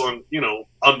free as long,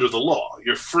 under the law.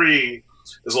 You're free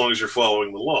as long as you're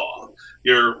following the law.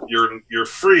 You're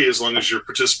free as long as you're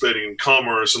participating in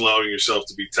commerce, allowing yourself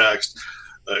to be taxed,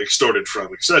 extorted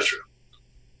from, etc.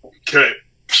 Okay,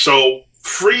 so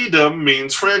freedom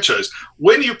means franchise.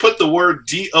 When you put the word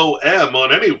DOM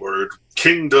on any word,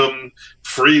 kingdom,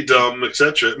 freedom,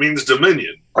 etc., it means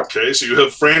dominion. Okay, so you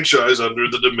have franchise under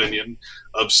the dominion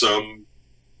of some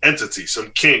entity, some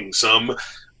king, some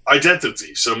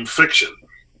identity, some fiction.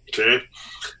 Okay,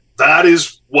 that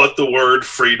is what the word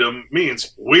freedom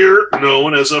means. We're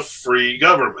known as a free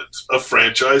government, a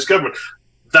franchise government.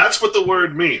 That's what the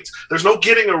word means. There's no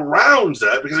getting around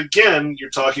that because, again, you're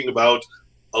talking about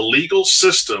a legal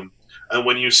system. And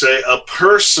when you say a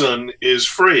person is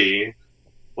free,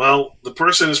 well, the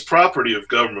person is property of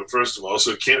government, first of all,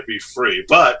 so it can't be free.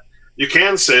 But you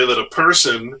can say that a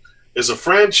person is a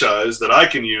franchise that I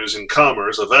can use in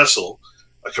commerce, a vessel,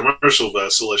 a commercial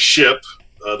vessel, a ship,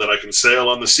 that I can sail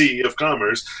on the sea of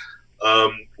commerce,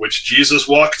 which Jesus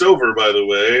walked over, by the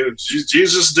way.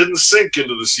 Jesus didn't sink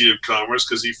into the sea of commerce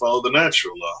because he followed the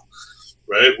natural law,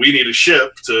 right? We need a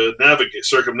ship to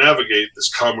circumnavigate this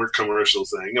commercial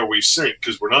thing, or we sink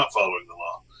because we're not following the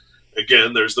law.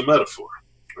 Again, there's the metaphor,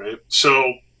 right?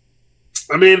 So,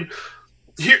 I mean,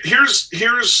 here's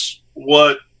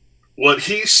what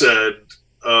he said.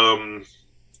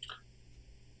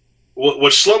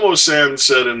 What Shlomo Sand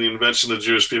said in The Invention of the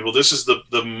Jewish People, this is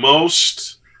the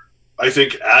most, I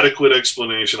think, adequate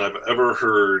explanation I've ever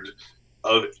heard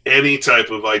of any type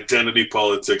of identity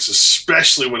politics,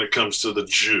 especially when it comes to the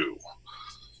Jew.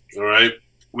 All right?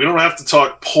 We don't have to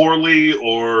talk poorly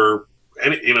or,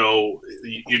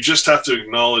 you just have to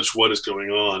acknowledge what is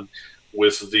going on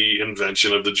with the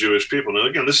invention of the Jewish people. Now,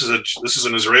 again, this is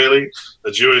an Israeli,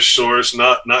 a Jewish source,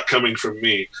 not coming from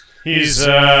me. He's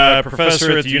a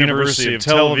professor at the University of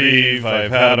Tel Aviv.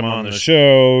 I've had him on the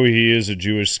show. He is a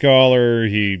Jewish scholar.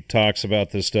 He talks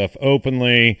about this stuff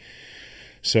openly.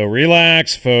 So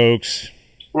relax, folks.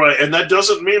 Right, and that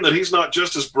doesn't mean that he's not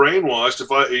just as brainwashed. If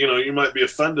you might be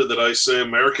offended that I say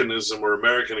Americanism or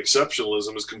American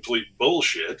exceptionalism is complete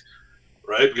bullshit,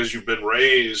 right? Because you've been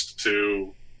raised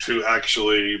to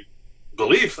actually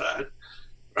believe that,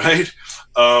 right?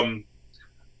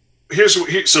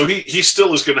 So he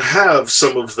still is going to have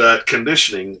some of that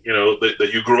conditioning, that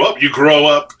you grow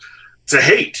up to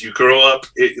hate. You grow up,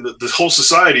 the whole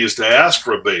society is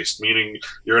diaspora based, meaning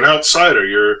you're an outsider,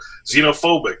 you're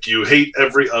xenophobic, you hate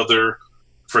every other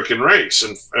frickin' race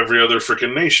and every other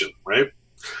frickin' nation, right?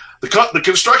 The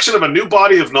construction of a new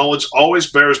body of knowledge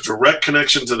always bears direct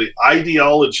connection to the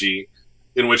ideology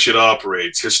in which it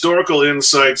operates. Historical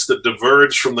insights that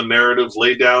diverge from the narrative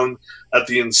laid down at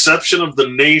the inception of the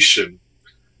nation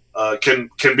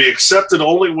can be accepted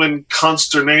only when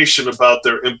consternation about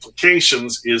their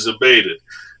implications is abated.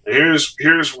 And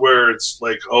here's where it's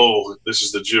like, oh, this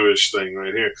is the Jewish thing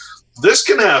right here. This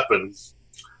can happen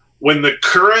when the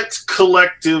current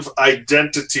collective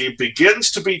identity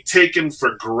begins to be taken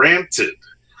for granted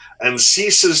and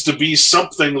ceases to be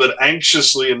something that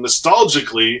anxiously and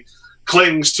nostalgically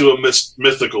clings to a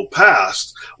mythical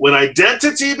past. When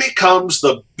identity becomes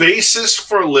the basis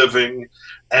for living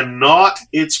and not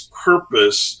its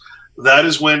purpose, that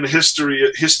is when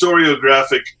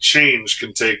historiographic change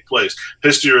can take place. A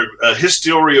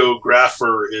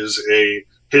historiographer is a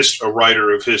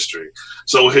writer of history.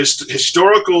 So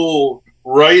historical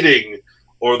writing,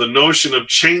 or the notion of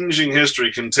changing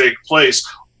history, can take place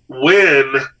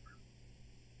when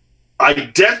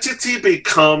identity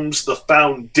becomes the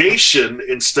foundation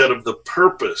instead of the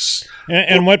purpose.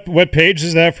 And what page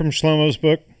is that from Shlomo's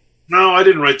book? No, I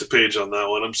didn't write the page on that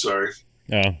one. I'm sorry.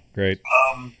 Oh, great.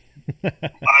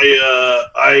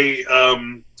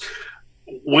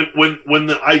 When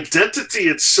the identity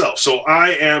itself, so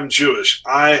I am Jewish,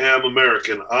 I am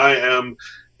American, I am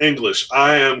English,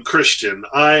 I am Christian,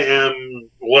 I am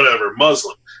whatever,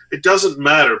 Muslim, it doesn't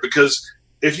matter, because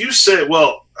if you say,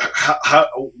 well,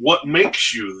 what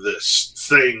makes you this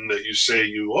thing that you say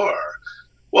you are?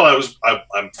 Well,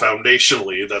 I'm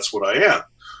foundationally, that's what I am.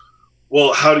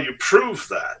 Well, how do you prove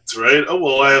that, right? Oh,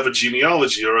 well, I have a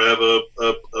genealogy, or I have a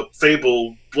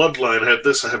fable bloodline, I have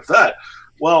this, I have that.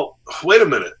 Well, wait a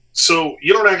minute. So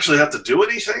you don't actually have to do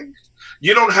anything?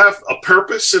 You don't have a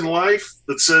purpose in life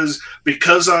that says,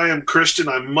 because I am Christian,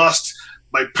 my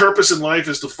purpose in life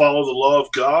is to follow the law of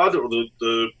God, or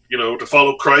to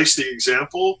follow Christ, the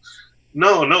example?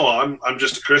 No, I'm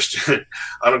just a Christian.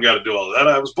 I don't got to do all that.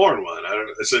 I was born one.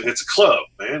 It's a club,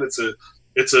 man. It's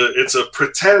a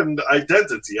pretend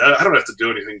identity. I don't have to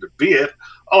do anything to be it.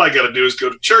 All I got to do is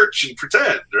go to church and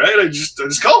pretend, right? I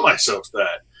just call myself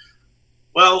that.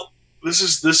 Well, this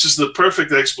is the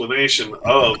perfect explanation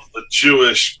of the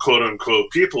Jewish quote unquote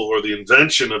people, or the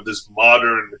invention of this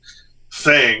modern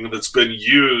thing that's been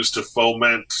used to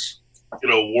foment,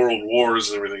 world wars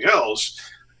and everything else,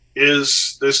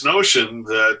 is this notion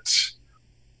that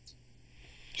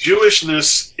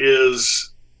Jewishness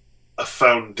is a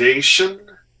foundation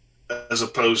as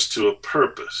opposed to a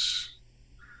purpose,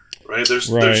 right?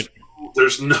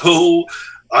 There's no,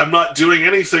 I'm not doing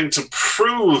anything to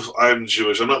prove I'm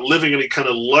Jewish. I'm not living any kind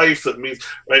of life that means,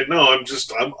 right? No, I'm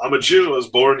a Jew. I was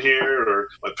born here, or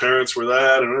my parents were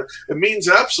that. And it means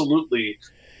absolutely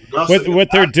nothing.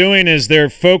 What they're doing is they're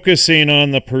focusing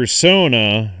on the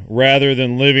persona rather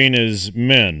than living as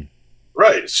men.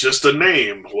 Right. It's just a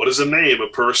name. What is a name? A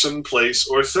person, place,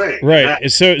 or thing. Right.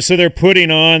 So they're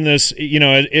putting on this,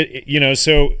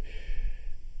 so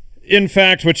in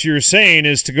fact, what you're saying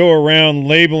is to go around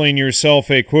labeling yourself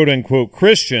a quote-unquote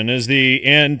Christian is the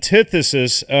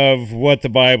antithesis of what the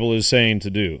Bible is saying to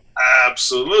do.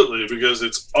 Absolutely, because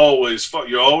it's always fun.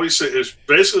 You always say, it's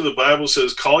basically the Bible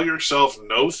says, call yourself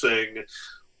no thing,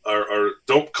 or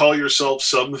don't call yourself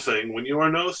something when you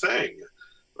are no thing.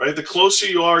 Right? The closer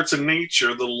you are to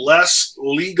nature, the less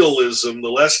legalism, the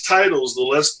less titles, the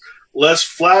less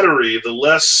flattery, the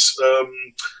less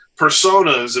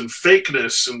personas and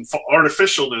fakeness and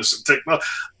artificialness and technology.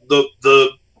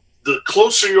 The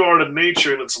closer you are to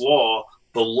nature and its law,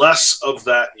 the less of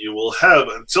that you will have,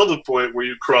 until the point where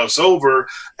you cross over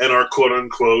and are quote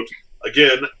unquote,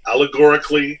 again,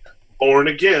 allegorically born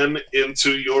again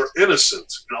into your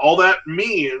innocence. And all that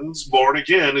means, born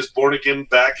again, is born again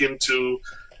back into,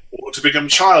 to become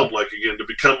childlike again, to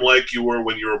become like you were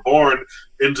when you were born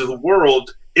into the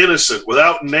world, innocent,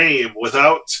 without name,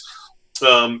 without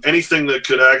anything that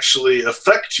could actually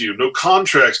affect you. No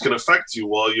contracts can affect you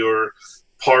while you're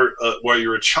while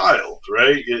you're a child,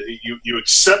 right? You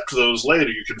accept those later.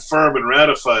 You confirm and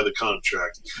ratify the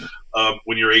contract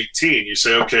when you're 18. You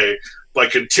say, okay, by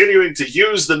continuing to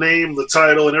use the name, the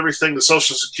title, and everything, the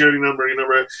social security number,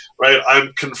 right?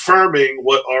 I'm confirming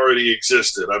what already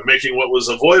existed. I'm making what was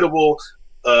avoidable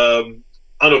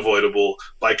unavoidable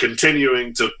by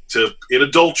continuing to in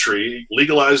adultery,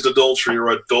 legalized adultery or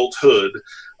adulthood.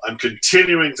 I'm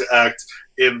continuing to act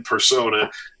in persona,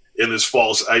 in this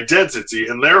false identity,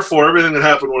 and therefore everything that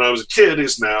happened when I was a kid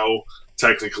is now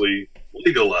technically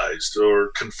legalized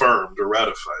or confirmed or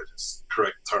ratified. Is the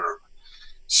correct term.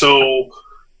 So,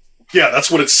 yeah, that's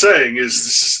what it's saying.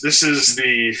 Is this is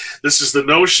the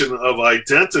notion of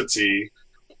identity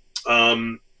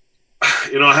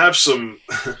I have some.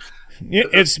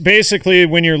 It's basically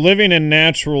when you're living in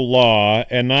natural law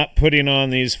and not putting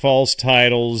on these false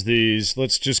titles, these,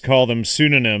 let's just call them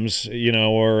pseudonyms,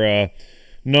 or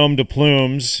nom de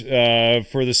plumes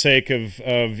for the sake of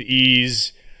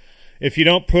ease. If you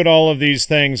don't put all of these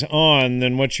things on,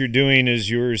 then what you're doing is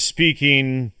you're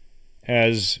speaking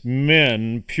as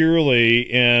men purely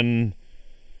in,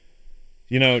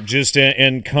 just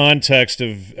in context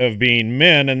of being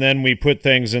men, and then we put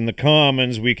things in the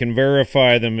commons, we can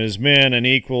verify them as men and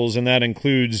equals, and that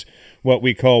includes what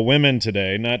we call women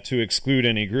today, not to exclude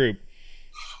any group.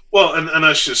 Well, and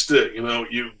that's just it.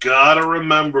 You've got to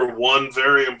remember one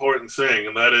very important thing,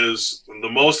 and that is the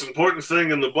most important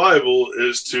thing in the Bible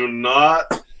is to not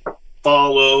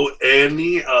follow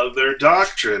any other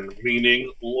doctrine, meaning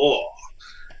law.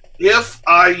 If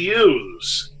I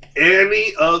use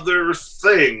any other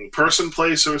thing, person,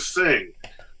 place, or thing,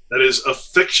 that is a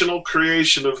fictional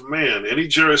creation of man, any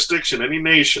jurisdiction, any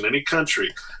nation, any country,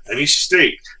 any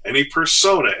state, any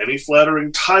persona, any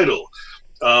flattering title,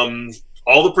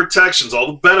 all the protections, all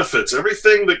the benefits,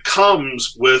 everything that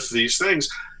comes with these things,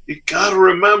 you got to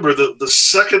remember that the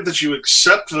second that you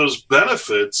accept those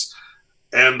benefits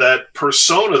and that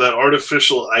persona, that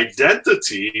artificial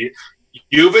identity,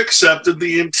 you've accepted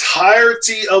the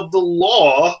entirety of the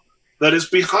law that is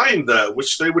behind that,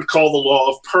 which they would call the law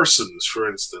of persons, for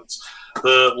instance,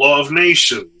 the law of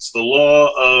nations, the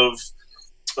law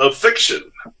of fiction,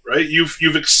 right?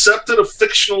 You've accepted a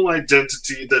fictional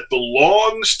identity that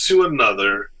belongs to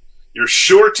another. You're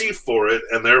surety for it,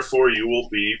 and therefore you will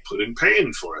be put in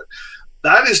pain for it.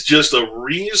 That is just a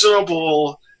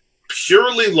reasonable,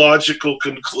 purely logical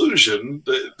conclusion.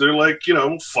 They're like,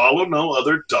 follow no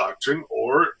other doctrine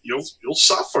or you'll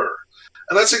suffer.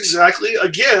 And that's exactly,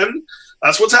 again,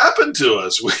 that's what's happened to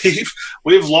us.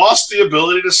 We've lost the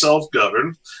ability to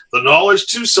self-govern. The knowledge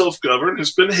to self-govern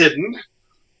has been hidden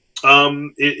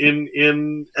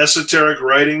in esoteric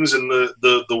writings, and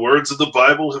the words of the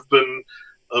Bible have been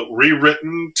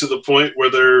rewritten to the point where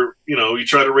they're, you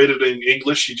try to read it in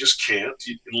English, you just can't,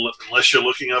 unless you're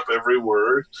looking up every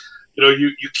word.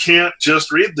 You can't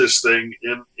just read this thing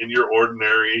in your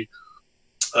ordinary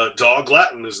dog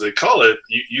Latin, as they call it.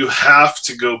 You have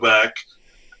to go back.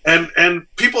 And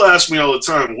people ask me all the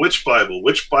time, which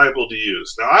Bible do you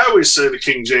use? Now, I always say the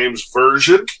King James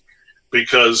Version,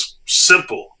 because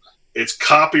simple. It's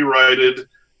copyrighted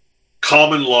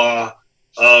common law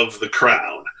of the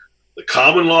crown. The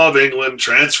common law of England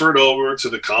transferred over to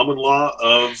the common law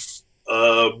of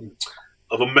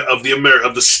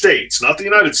the states, not the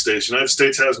United States. The United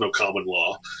States has no common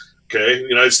law. Okay, the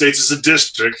United States is a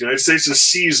district. The United States is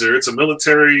Caesar. It's a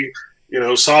military,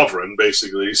 sovereign,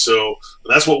 basically. So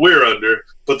that's what we're under.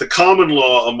 But the common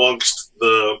law amongst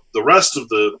the rest of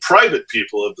the private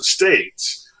people of the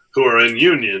states who are in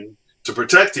union to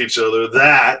protect each other,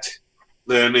 that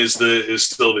then is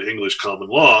still the English common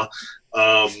law,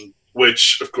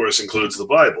 which of course includes the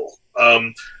Bible.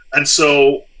 And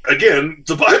so again,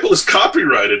 the Bible is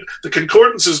copyrighted. The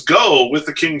concordances go with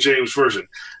the King James Version.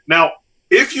 Now,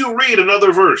 if you read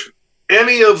another version,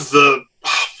 any of the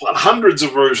hundreds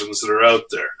of versions that are out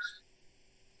there,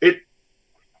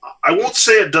 I won't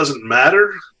say it doesn't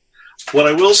matter. What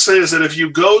I will say is that if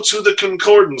you go to the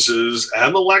concordances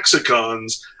and the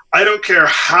lexicons, I don't care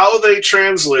how they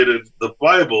translated the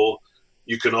Bible,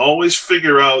 you can always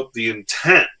figure out the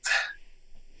intent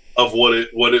of what it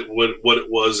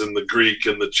was in the Greek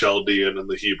and the Chaldean and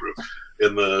the Hebrew,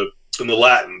 in the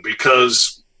Latin,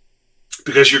 because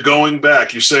you're going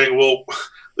back, you're saying, well,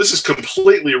 this is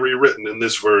completely rewritten in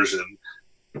this version.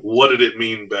 What did it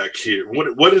mean back here?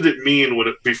 What did it mean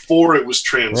before it was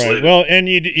translated? Right. Well, and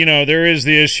there is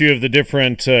the issue of the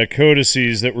different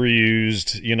codices that were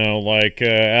used, like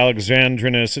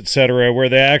Alexandrinus, etc., where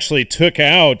they actually took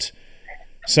out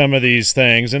some of these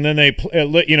things, and then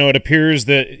it appears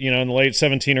that in the late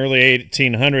 1700s, early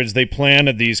 1800s, they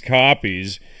planted these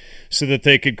copies so that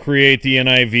they could create the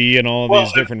NIV and all of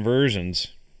these different versions.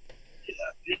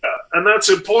 Yeah, and that's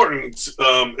important.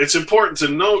 It's important to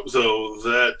note, though,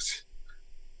 that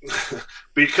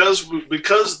because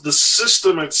the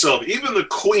system itself, even the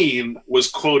Queen was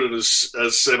quoted as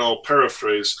and I'll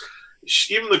paraphrase,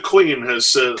 even the Queen has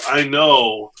said, "I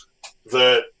know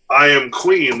that I am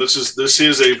Queen. This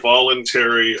is a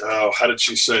voluntary." How did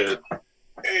she say it?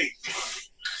 Hey.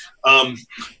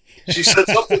 She said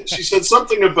something. She said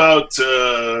something about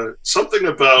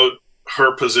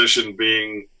her position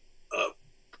being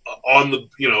on the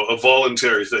a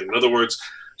voluntary thing. In other words,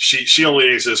 she only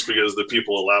exists because the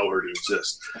people allow her to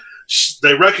exist.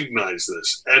 They recognize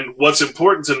this, and what's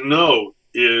important to note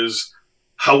is,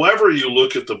 however you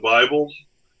look at the Bible,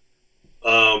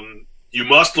 You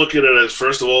must look at it as,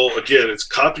 first of all, again, it's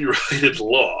copyrighted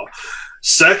law.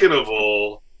 Second of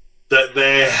all, that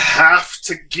they have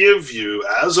to give you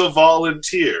as a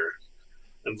volunteer.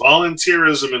 And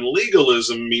volunteerism and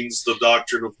legalism means the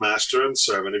doctrine of master and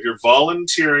servant. If you're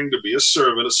volunteering to be a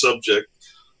servant, a subject,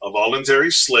 a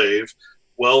voluntary slave,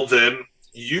 well, then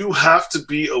you have to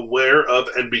be aware of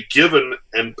and be given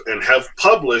and have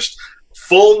published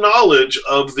full knowledge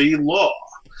of the law.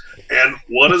 And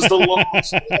what does the law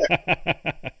say?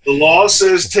 The law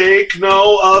says, take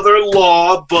no other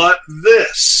law but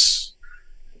this.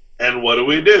 And what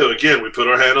do? Again, we put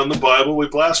our hand on the Bible, we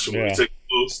blaspheme. Yeah. We take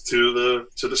oath to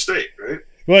the state, right?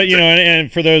 Well, you know,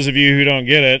 and for those of you who don't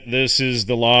get it, this is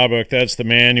the law book. That's the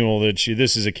manual that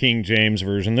this is a King James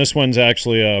version. This one's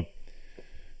actually a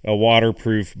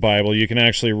waterproof Bible. You can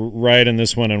actually write in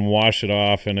this one and wash it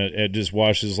off, and it just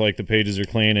washes like the pages are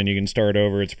clean, and you can start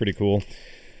over. It's pretty cool.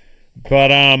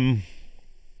 But, oh,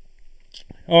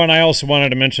 and I also wanted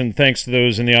to mention thanks to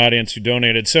those in the audience who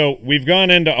donated. So we've gone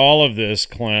into all of this,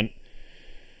 Clint.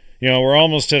 You know, we're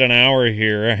almost at an hour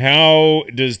here. How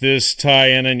does this tie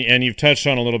in, and you've touched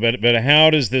on a little bit, but how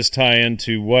does this tie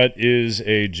into what is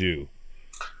a Jew?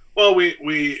 Well,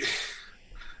 we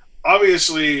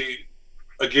obviously,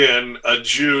 again, a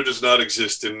Jew does not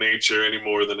exist in nature any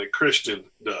more than a Christian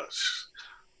does.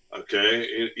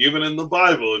 Okay? Even in the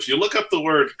Bible, if you look up the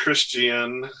word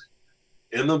Christian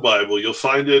in the Bible, you'll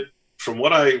find it, from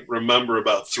what I remember,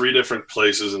 about 3 different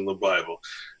places in the Bible.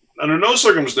 Under no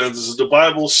circumstances does the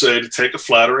Bible say to take a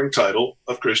flattering title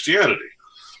of Christianity,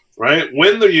 right?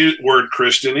 When the word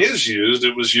Christian is used,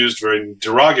 it was used very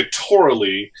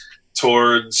derogatorily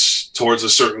towards a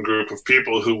certain group of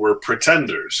people who were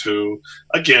pretenders, who,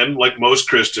 again, like most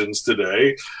Christians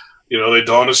today, you know, they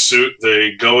don a suit,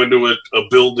 they go into a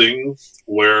building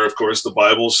where, of course, the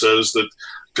Bible says that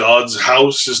God's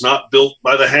house is not built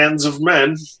by the hands of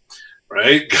men,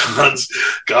 right?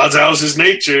 God's house is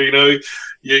nature, you know.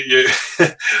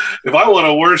 If I want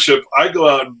to worship, I go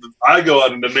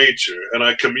out into nature and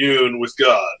I commune with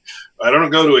God. I don't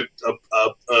go to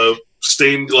a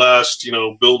stained glass, you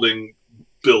know, building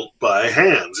built by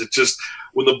hands. It just,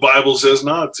 when the Bible says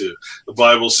not to, the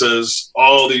Bible says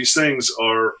all these things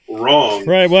are wrong.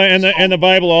 Right. Well, and the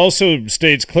Bible also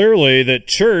states clearly that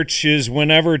church is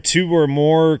whenever 2 or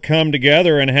more come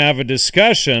together and have a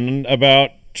discussion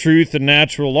about truth and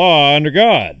natural law under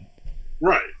God.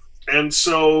 Right. And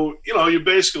so, you know, you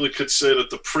basically could say that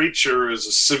the preacher is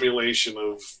a simulation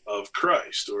of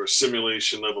Christ, or a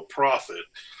simulation of a prophet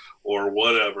or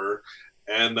whatever,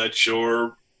 and that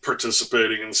you're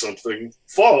participating in something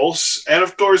false. And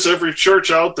of course, every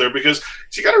church out there, because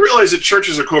you got to realize that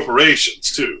churches are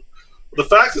corporations too. The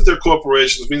fact that they're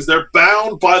corporations means they're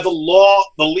bound by the law,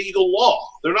 the legal law.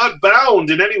 They're not bound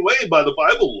in any way by the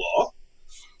Bible law.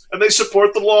 And they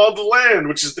support the law of the land,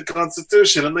 which is the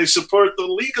Constitution, and they support the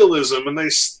legalism, and they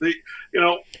you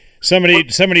know.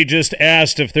 Somebody just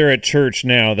asked if they're at church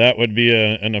now. That would be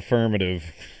an affirmative.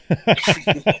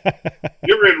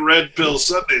 You're in Red Pill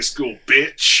Sunday School,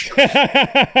 bitch.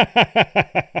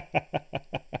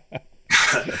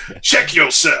 Check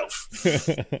yourself.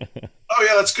 Oh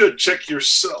yeah, that's good. Check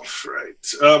yourself, right?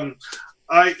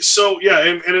 So yeah,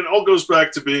 and it all goes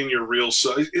back to being your real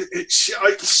self. This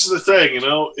is the thing, you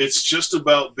know. It's just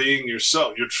about being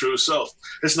yourself, your true self.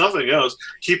 It's nothing else.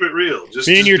 Keep it real. Just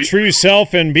being your true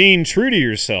self and being true to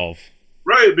yourself.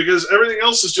 Right, because everything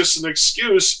else is just an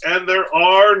excuse, and there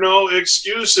are no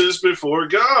excuses before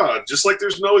God. Just like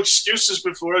there's no excuses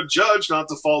before a judge not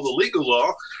to follow the legal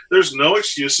law, there's no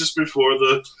excuses before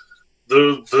the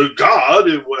God,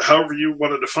 however you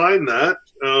want to define that,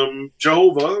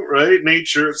 Jehovah, right?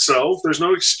 Nature itself. There's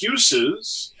no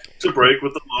excuses to break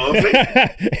with the law of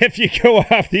nature. If you go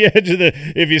off the edge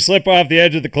if you slip off the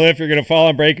edge of the cliff, you're going to fall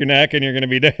and break your neck, and you're going to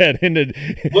be dead.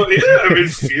 Well, yeah, I mean,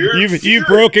 fear. You've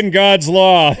broken God's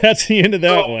law. That's the end of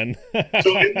that one.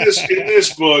 So in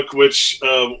this book, which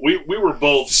we were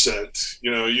both sent, you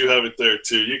know, you have it there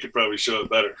too. You could probably show it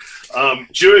better.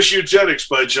 Jewish Eugenics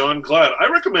by John Glad. I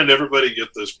recommend everybody get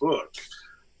this book.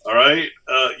 All right,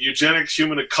 Eugenics,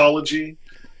 Human Ecology,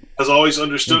 has always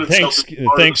understood itself.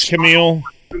 Thanks, Camille.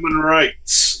 Human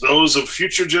rights, those of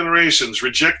future generations,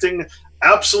 rejecting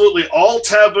absolutely all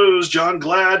taboos. John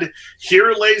Glad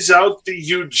here lays out the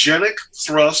eugenic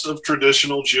thrust of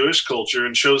traditional Jewish culture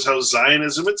and shows how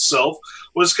Zionism itself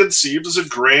was conceived as a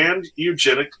grand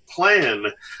eugenic plan.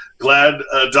 Glad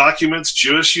documents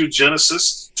Jewish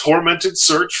eugenicists' tormented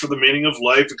search for the meaning of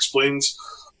life, explains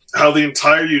how the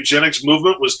entire eugenics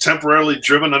movement was temporarily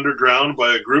driven underground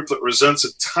by a group that resents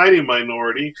a tiny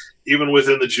minority even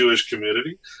within the Jewish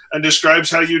community, and describes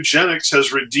how eugenics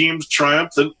has redeemed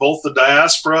triumph in both the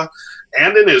diaspora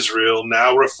and in Israel,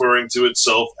 now referring to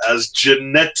itself as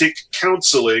genetic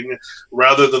counseling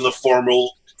rather than the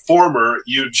former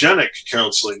eugenic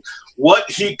counseling.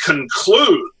 What he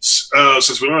concludes,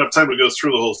 since we don't have time to go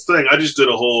through the whole thing, I just did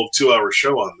a whole 2-hour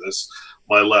show on this,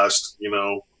 my last,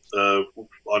 on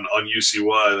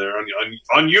UCY there,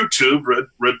 on YouTube,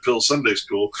 Red Pill Sunday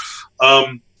School.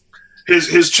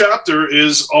 His chapter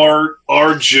is Are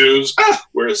Jews,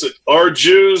 where is it? Are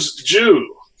Jews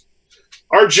Jew?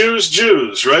 Are Jews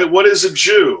Jews, right? What is a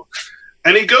Jew?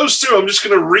 And he goes through, I'm just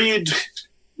going to read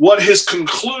what his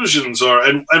conclusions are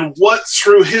and what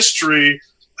through history,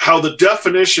 how the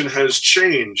definition has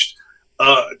changed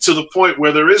to the point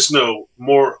where there is no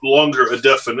longer a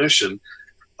definition.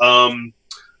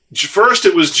 First,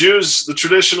 it was Jews, the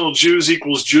traditional Jews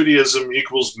equals Judaism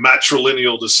equals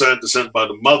matrilineal descent by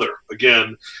the mother,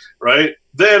 again, right?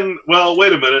 Then, well,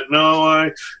 wait a minute,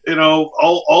 no,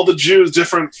 all the Jews,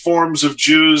 different forms of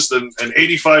Jews, and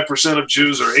 85% of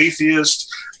Jews are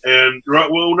atheists, and,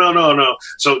 well, no.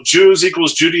 So Jews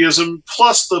equals Judaism,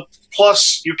 plus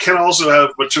you can also have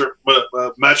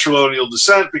matrilineal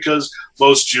descent because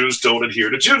most Jews don't adhere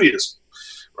to Judaism.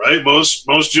 Right,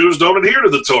 most Jews don't adhere to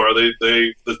the Torah.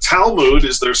 The Talmud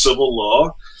is their civil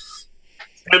law,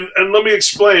 and let me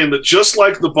explain that just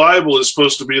like the Bible is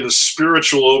supposed to be the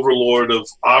spiritual overlord of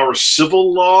our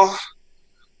civil law,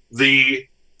 the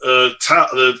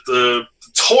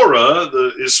Torah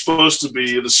is supposed to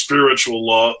be the spiritual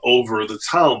law over the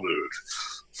Talmud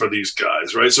for these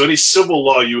guys, right? So any civil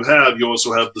law you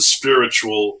also have the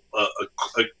spiritual,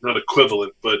 not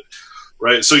equivalent, but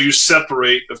right. So you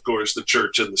separate, of course, the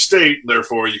church and the state. And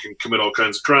therefore, you can commit all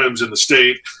kinds of crimes in the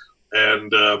state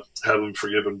and have them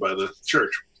forgiven by the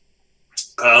church.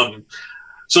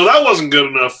 So that wasn't good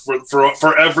enough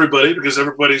for everybody, because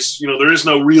everybody's, there is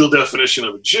no real definition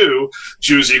of a Jew.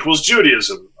 Jews equals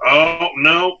Judaism. Oh,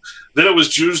 no. Then it was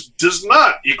Jews does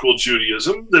not equal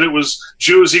Judaism. Then it was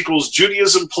Jews equals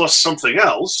Judaism plus something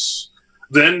else.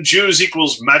 Then Jews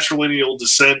equals matrilineal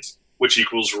descent, which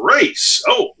equals race.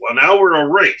 Oh, well, now we're a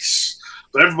race.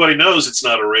 But everybody knows it's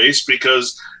not a race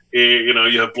because,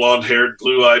 you have blonde-haired,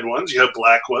 blue-eyed ones, you have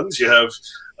black ones, you have,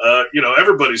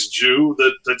 everybody's a Jew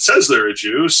that says they're a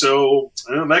Jew, so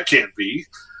that can't be.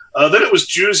 Then it was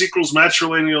Jews equals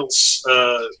matrilineal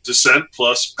descent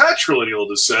plus patrilineal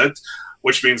descent,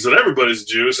 which means that everybody's a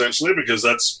Jew, essentially, because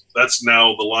that's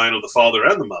now the line of the father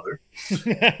and the mother.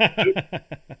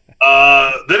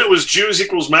 Then it was Jews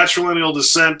equals matrilineal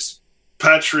descent,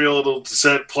 patrilineal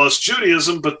descent plus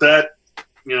Judaism, but that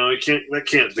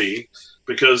can't be,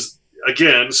 because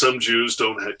again, some Jews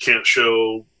can't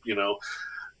show,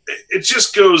 it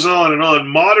just goes on and on.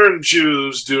 Modern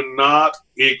Jews do not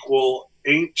equal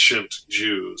ancient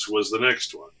Jews was the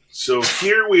next one. So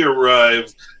here we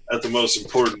arrive at the most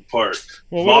important part.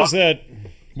 Well, what is that?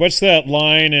 What's that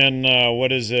line in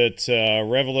what is it?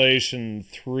 Revelation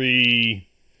 3.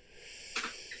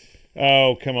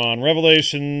 Oh, come on.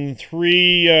 Revelation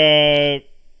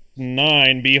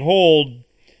 3:9. Behold,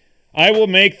 I will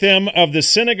make them of the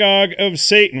synagogue of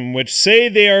Satan, which say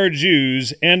they are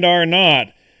Jews and are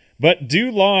not, but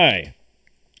do lie.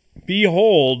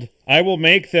 Behold, I will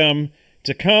make them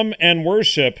to come and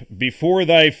worship before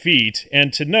thy feet,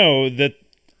 and to know that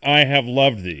I have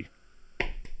loved thee.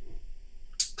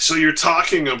 So you're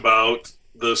talking about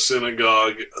the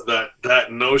synagogue,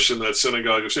 that notion, that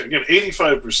synagogue of Satan. Again,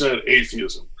 85%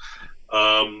 atheism.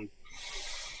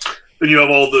 Then you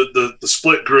have all the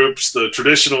split groups, the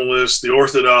traditionalists, the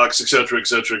Orthodox, etc.,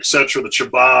 etc., etc., the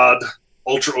Chabad,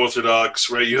 ultra-Orthodox,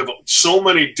 right? You have so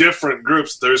many different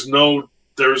groups. There's no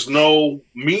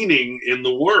meaning in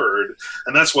the word,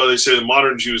 and that's why they say the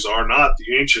modern Jews are not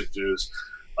the ancient Jews.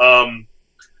 And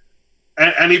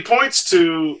he points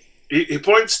to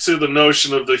the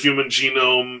notion of the human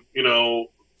genome,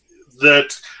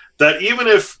 that even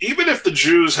if the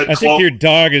Jews had, I think your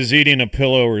dog is eating a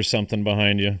pillow or something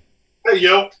behind you. Hey,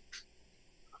 yo.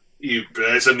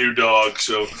 It's a new dog,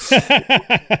 so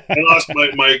I lost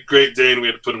my Great Dane. We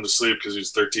had to put him to sleep because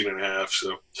he's 13 and a half.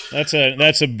 So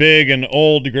that's a big and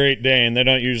old Great Dane. They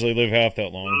don't usually live half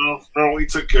that long. No, we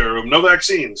took care of him. No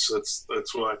vaccines.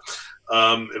 That's why,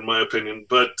 in my opinion.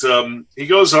 But he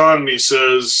goes on and he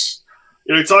says,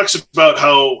 he talks about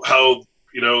how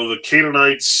the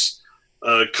Canaanites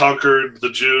conquered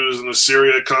the Jews, and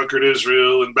Assyria conquered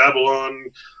Israel, and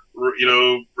Babylon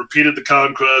repeated the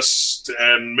conquest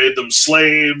and made them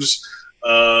slaves.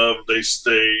 There's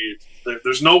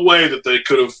no way that they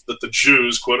could have, that the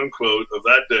Jews, quote unquote, of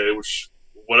that day, which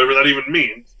whatever that even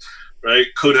means, right,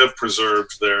 could have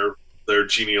preserved their their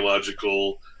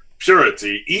genealogical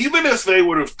purity, even if they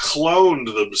would have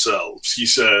cloned themselves, he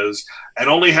says, and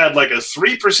only had like a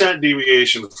 3%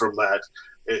 deviation from that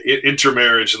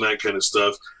intermarriage and that kind of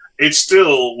stuff, it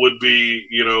still would be,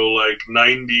 you know, like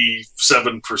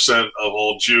 97% of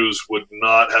all Jews would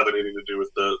not have anything to do with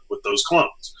those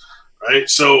clones, right?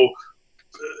 So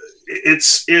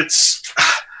it's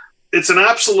an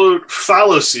absolute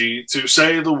fallacy to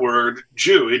say the word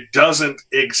Jew. It doesn't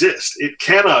exist. It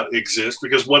cannot exist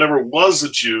because whatever was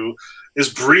a Jew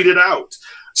is breeded out.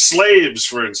 Slaves,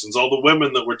 for instance, all the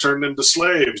women that were turned into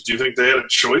slaves, do you think they had a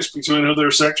choice between who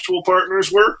their sexual partners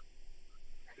were?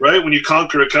 Right? When you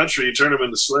conquer a country, you turn them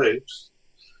into slaves.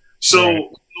 So, right.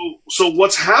 So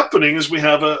what's happening is we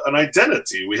have an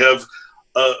identity. We have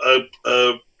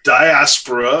a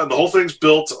diaspora, and the whole thing's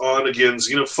built on, again,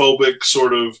 xenophobic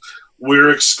sort of, we're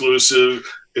exclusive.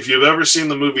 If you've ever seen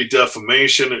the movie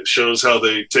Defamation, it shows how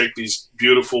they take these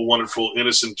beautiful, wonderful,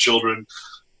 innocent children,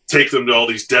 take them to all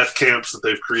these death camps that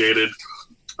they've created,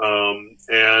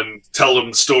 and tell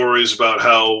them stories about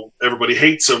how everybody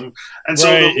hates them. And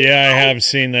so, right, yeah, I have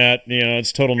seen that. You know,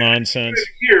 it's total nonsense.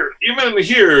 Even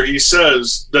here, he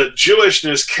says that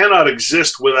Jewishness cannot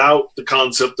exist without the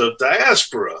concept of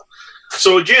diaspora.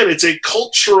 So again, it's a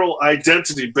cultural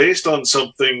identity based on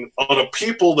something, on a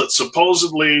people that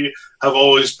supposedly have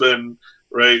always been,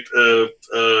 right,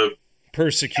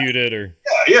 persecuted or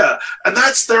yeah, and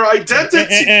that's their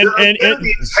identity. Their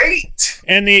identity is hate.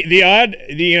 And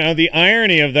the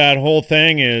irony of that whole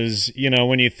thing is, you know,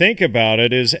 when you think about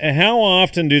it, is how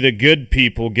often do the good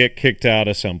people get kicked out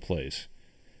of someplace?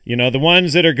 You know, the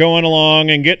ones that are going along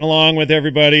and getting along with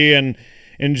everybody and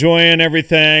enjoying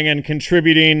everything and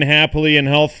contributing happily and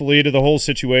healthfully to the whole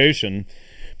situation.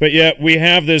 But yet we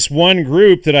have this one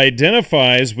group that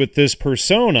identifies with this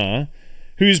persona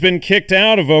who's been kicked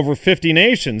out of over 50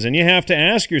 nations. And you have to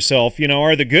ask yourself, you know,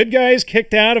 are the good guys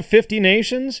kicked out of 50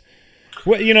 nations?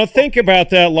 Well, you know, think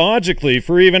about that logically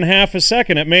for even half a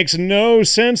second. It makes no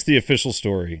sense, the official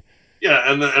story.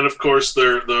 Yeah, and of course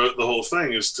the whole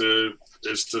thing is to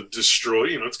destroy,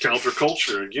 you know, it's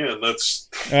counterculture. Again, that's...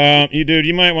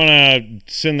 you might want to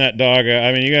send that dog out.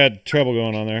 I mean, you got trouble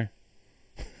going on there.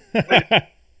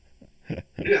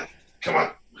 Yeah, come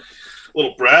on.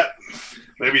 Little brat.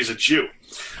 Maybe he's a Jew.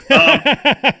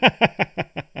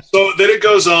 So then it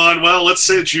goes on, well, let's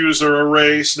say Jews are a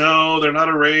race. No, they're not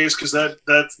a race because then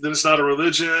it's not a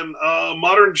religion.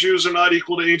 Modern Jews are not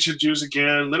equal to ancient Jews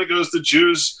again. Then it goes to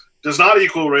Jews does not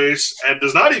equal race and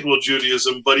does not equal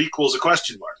Judaism, but equals a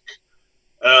question mark.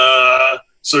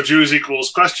 So Jews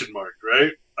equals question mark,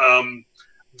 right?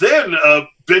 Then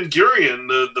Ben-Gurion,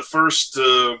 the first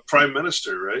prime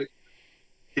minister, right?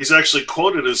 He's actually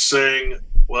quoted as saying,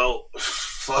 well,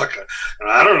 fuck,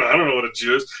 I don't know what a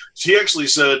Jew is. He actually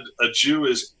said a Jew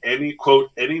is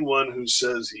anyone who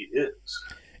says he is.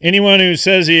 Anyone who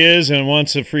says he is and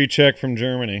wants a free check from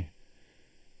Germany.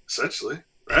 Essentially,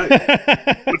 right.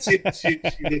 But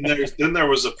then there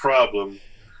was a problem.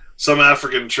 Some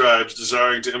African tribes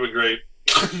desiring to immigrate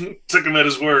took him at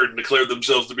his word and declared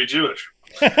themselves to be Jewish.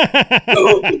 So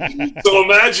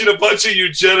imagine a bunch of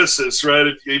eugenicists,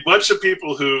 right? A bunch of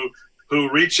people who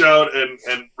reach out and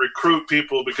recruit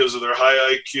people because of their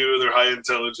high IQ, their high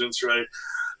intelligence, right?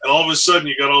 And all of a sudden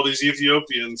you got all these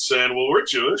Ethiopians saying, well, we're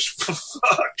Jewish.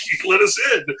 Fuck, let us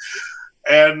in.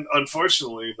 And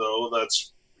unfortunately, though,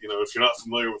 that's, you know, if you're not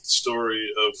familiar with the story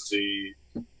of the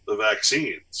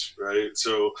vaccines, right?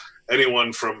 So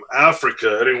anyone from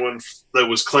Africa, anyone that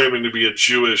was claiming to be a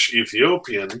Jewish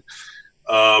Ethiopian,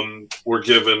 were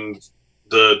given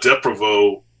the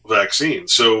Depo vaccine.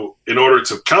 So in order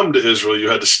to come to Israel, you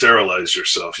had to sterilize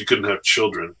yourself. You couldn't have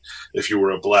children if you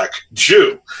were a black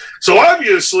Jew. So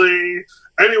obviously,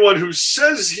 anyone who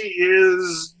says he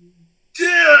is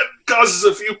causes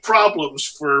a few problems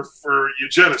for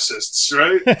eugenicists,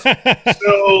 right?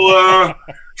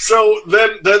 So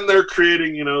then they're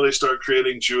creating, you know, they start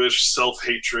creating Jewish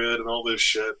self-hatred and all this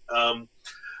shit.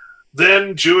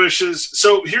 Then Jewish is...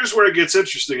 So here's where it gets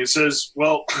interesting. It says,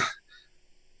 well...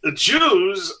 The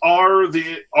Jews are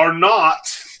not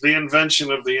the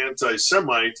invention of the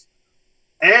anti-Semite,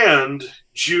 and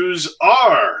Jews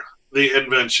are the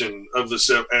invention of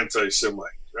the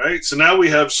anti-Semite, right? So now we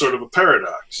have sort of a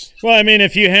paradox. Well, I mean,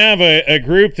 if you have a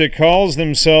group that calls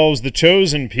themselves the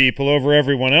chosen people over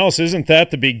everyone else, isn't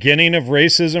that the beginning of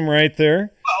racism right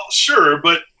there? Well, sure,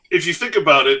 but if you think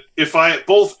about it, if I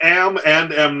both am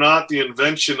and am not the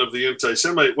invention of the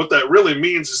anti-Semite, what that really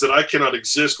means is that I cannot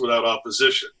exist without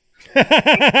opposition. I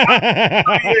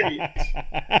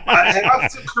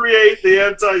have to create the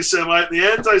anti-Semite. The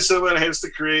anti-Semite has to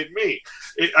create me.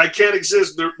 I can't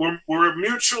exist. We're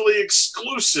mutually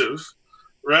exclusive,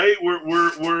 right?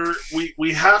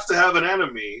 We have to have an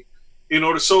enemy in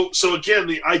order. So again,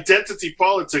 the identity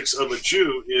politics of a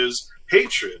Jew is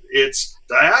hatred. It's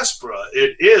diaspora.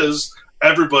 It is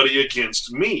everybody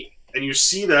against me. And you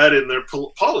see that in their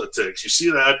politics. You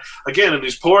see that, again, in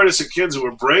these poor innocent kids who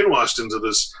were brainwashed into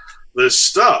this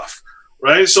stuff,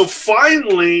 right? So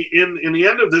finally, in the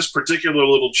end of this particular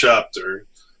little chapter,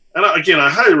 and again, I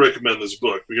highly recommend this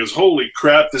book because holy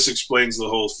crap, this explains the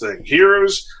whole thing.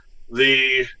 Here's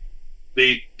the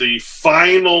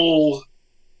final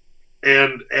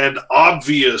and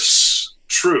obvious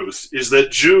truth is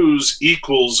that Jews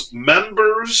equals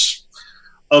members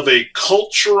of a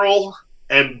cultural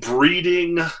and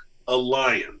breeding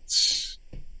alliance.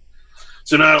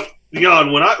 So now,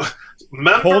 Jan, when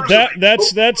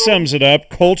that sums it up.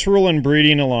 Cultural and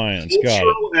breeding alliance. Got it.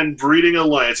 Cultural and breeding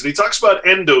alliance, and he talks about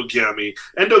endogamy.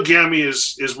 Endogamy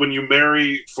is when you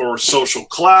marry for social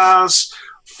class,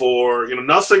 for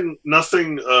nothing of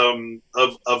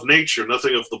nature,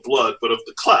 nothing of the blood, but of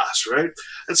the class, right?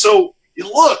 And so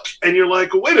you look and you're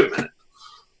like, well, wait a minute.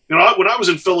 When I was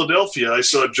in Philadelphia, I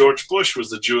saw George Bush was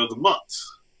the Jew of the month,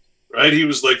 right? He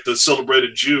was like the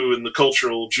celebrated Jew in the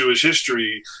cultural Jewish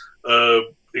history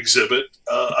exhibit.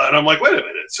 And I'm like, wait a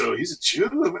minute. So he's a Jew?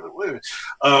 Wait a minute.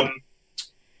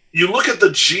 You look at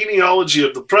the genealogy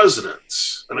of the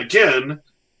presidents. And again,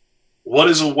 what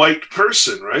is a white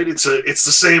person, right? It's the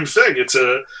same thing. It's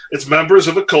members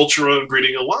of a cultural and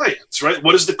breeding alliance, right?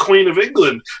 What is the Queen of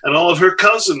England and all of her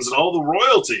cousins and all the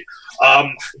royalty?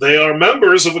 They are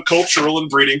members of a cultural and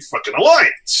breeding fucking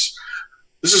alliance.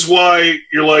 This is why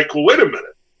you're like, well, wait a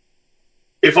minute.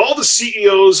 If all the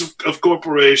CEOs of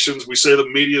corporations, we say the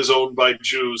media is owned by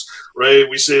Jews, right?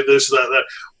 We say this, that.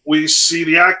 We see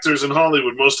the actors in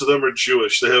Hollywood, most of them are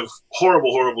Jewish. They have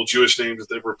horrible, horrible Jewish names that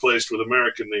they've replaced with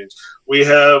American names. We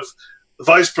have the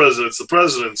vice presidents, the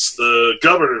presidents, the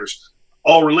governors,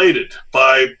 all related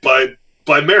by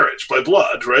marriage, by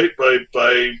blood, right?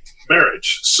 By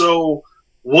marriage. So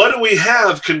what do we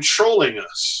have controlling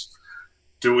us?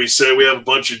 Do we say we have a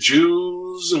bunch of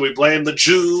Jews and we blame the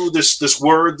Jew, this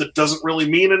word that doesn't really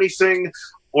mean anything?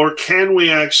 Or can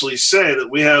we actually say that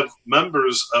we have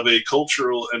members of a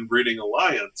cultural and breeding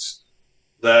alliance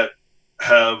that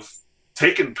have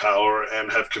taken power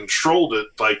and have controlled it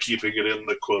by keeping it in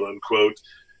the quote-unquote,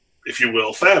 if you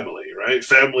will, family, right?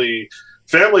 Family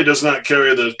does not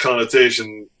carry the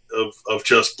connotation of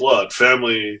just blood.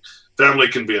 Family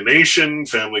can be a nation,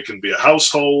 family can be a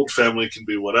household, family can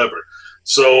be whatever.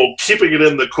 So keeping it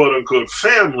in the quote-unquote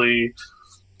family,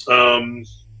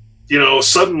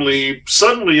 suddenly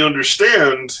you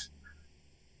understand,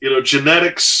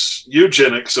 genetics,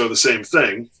 eugenics are the same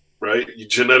thing, right?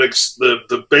 Genetics,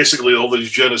 basically all the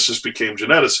eugenicists became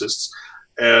geneticists.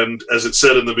 And as it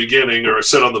said in the beginning, or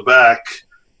said on the back,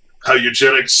 how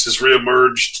eugenics has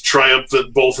reemerged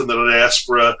triumphant both in the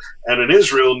diaspora and in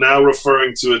Israel, now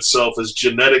referring to itself as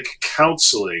genetic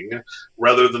counseling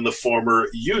rather than the former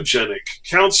eugenic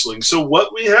counseling. So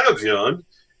what we have, Jan,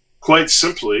 quite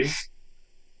simply,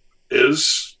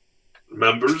 is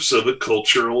members of a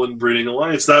cultural and breeding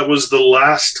alliance. That was the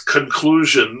last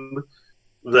conclusion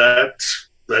that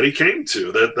he came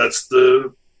to. That's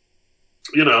the,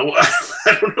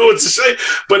 I don't know what to say,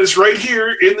 but it's right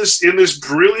here in this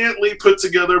brilliantly put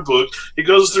together book. It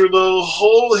goes through the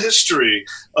whole history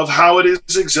of how it is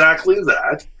exactly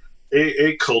that,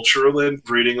 a cultural and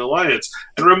breeding alliance.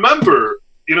 And remember,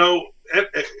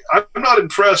 I'm not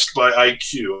impressed by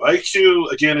IQ.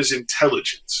 IQ, again, is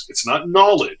intelligence. It's not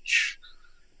knowledge.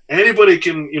 Anybody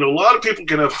can, a lot of people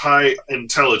can have high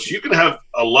intelligence. You can have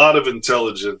a lot of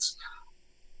intelligence,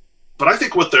 but I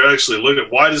think what they're actually looking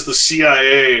at, why does the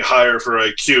CIA hire for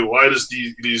IQ? Why does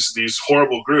these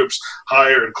horrible groups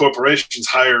hire and corporations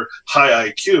hire high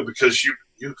IQ? Because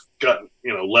you've got,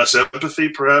 less empathy,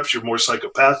 perhaps. You're more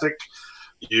psychopathic.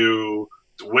 You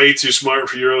way too smart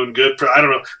for your own good. I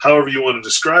don't know, however you want to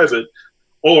describe it,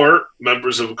 or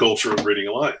members of a cultural breeding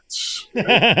alliance.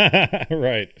 Right?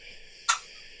 Right.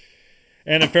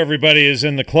 And if everybody is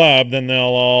in the club, then they'll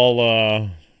all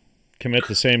commit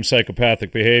the same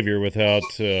psychopathic behavior without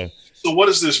so what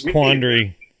does this mean?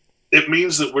 Quandary. It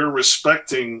means that we're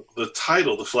respecting the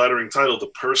title, the flattering title, the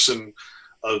person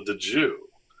of the Jew.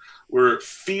 We're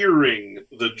fearing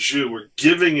the Jew. We're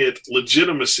giving it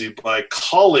legitimacy by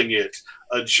calling it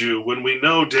a Jew when we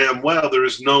know damn well there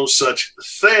is no such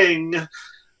thing.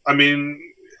 I mean,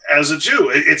 as a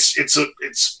Jew,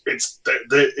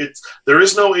 there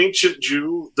is no ancient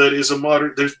Jew that is a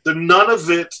modern. None of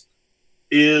it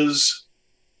is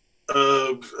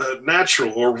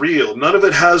natural or real. None of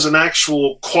it has an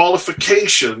actual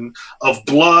qualification of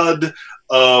blood,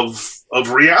 of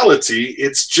reality.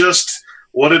 It's just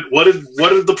what did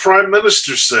the Prime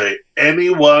Minister say?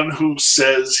 Anyone who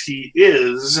says he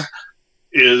is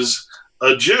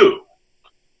a Jew.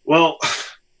 Well,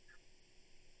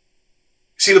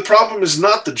 see, the problem is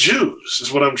not the Jews,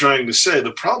 is what I'm trying to say.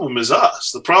 The problem is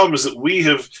us. The problem is that we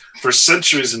have, for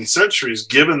centuries and centuries,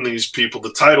 given these people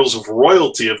the titles of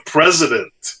royalty, of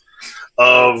president,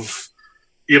 of,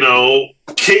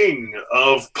 king,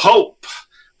 of pope.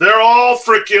 They're all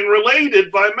freaking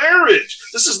related by marriage.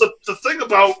 This is the thing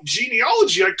about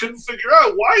genealogy I couldn't figure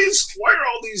out. Why are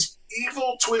all these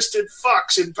evil, twisted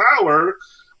fucks in power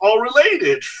all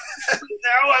related?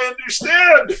 Now I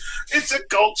understand. It's a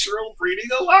cultural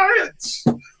breeding alliance.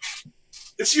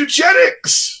 It's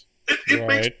eugenics. It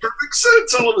makes perfect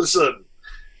sense all of a sudden.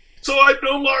 So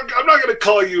I'm not going to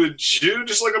call you a Jew,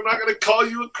 just like I'm not going to call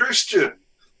you a Christian.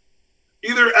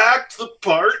 Either act the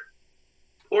part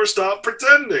or stop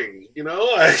pretending.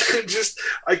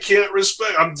 I can't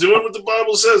respect. I'm doing what the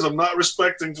Bible says. I'm not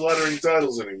respecting flattering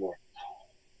titles anymore.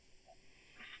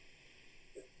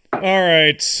 All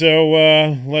right, so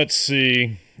let's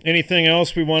see. Anything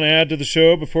else we want to add to the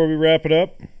show before we wrap it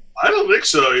up? I don't think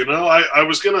so. I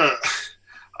was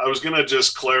gonna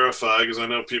just clarify, because I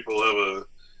know people have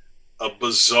a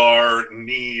bizarre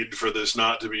need for this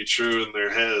not to be true in their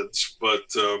heads, but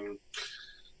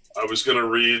I was gonna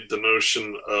read the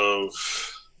notion of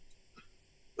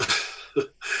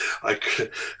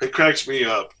it cracks me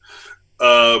up.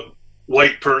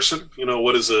 White person.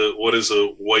 What is a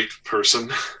white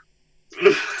person?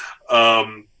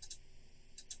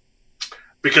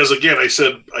 Because again, I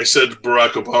said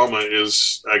Barack Obama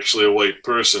is actually a white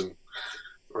person,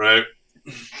 right?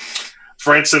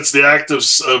 For instance, the act of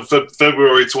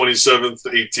February 27th,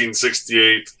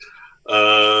 1868,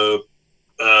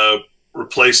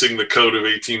 replacing the Code of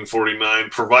 1849,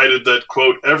 provided that,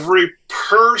 quote, every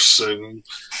person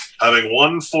having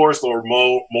 1/4 or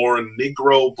more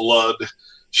Negro blood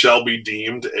shall be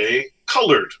deemed a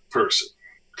colored person.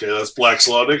 Okay, that's Black's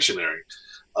Law Dictionary.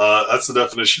 That's the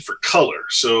definition for color.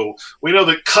 So we know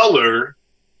that color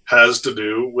has to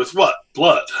do with what?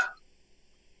 Blood.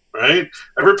 Right?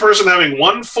 Every person having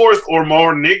 1/4 or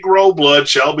more Negro blood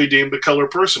shall be deemed a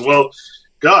colored person. Well,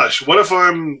 gosh, what if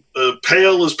I'm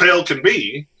pale as pale can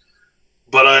be,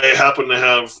 but I happen to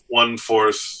have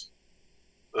 1/4,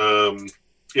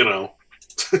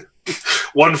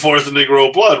 1/4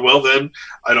 Negro blood? Well, then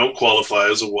I don't qualify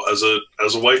as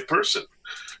a white person.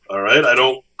 All right, I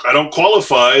don't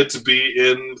qualify to be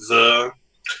in the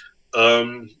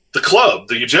club,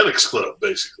 the eugenics club.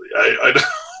 Basically,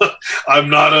 I'm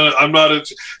not a.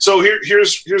 So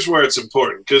here's where it's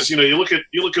important, because you look at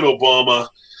Obama.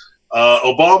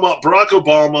 Barack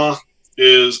Obama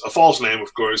is a false name,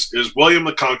 of course. Is William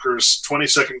the Conqueror's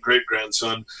 22nd great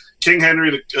grandson, King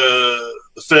Henry V.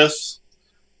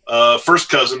 First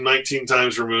cousin, 19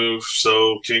 times removed.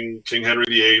 So King Henry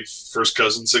VIII, first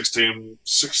cousin,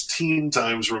 16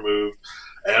 times removed.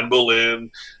 Anne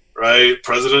Boleyn, right?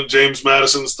 President James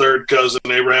Madison's third cousin,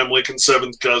 Abraham Lincoln's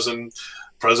seventh cousin,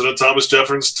 President Thomas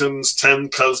Jefferson's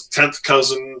 10th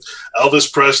cousin,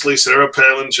 Elvis Presley, Sarah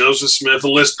Palin, Joseph Smith. The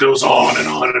list goes on and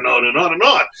on and on and on and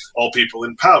on. All people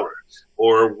in power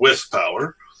or with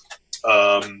power.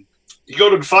 You go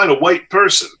to define a white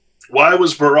person. Why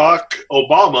was Barack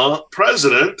Obama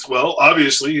president? Well,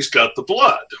 obviously he's got the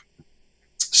blood.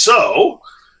 So,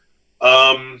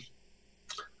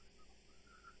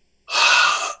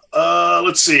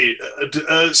 let's see.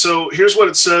 So here's what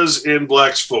it says in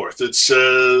Black's Fourth. It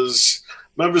says,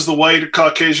 members of the white or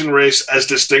Caucasian race as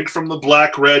distinct from the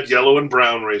black, red, yellow, and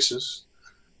brown races.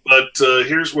 But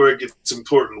here's where it gets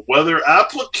important. Whether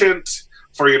applicant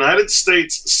for United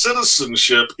States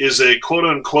citizenship is a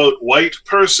quote-unquote white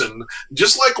person,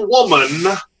 just like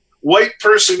woman, white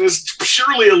person is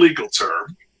purely a legal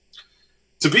term.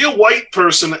 To be a white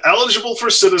person eligible for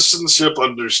citizenship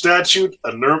under statute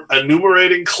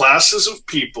enumerating classes of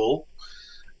people,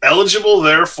 eligible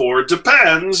therefore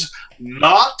depends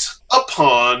not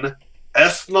upon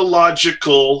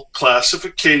ethnological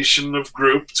classification of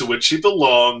group to which he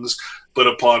belongs, but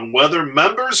upon whether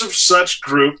members of such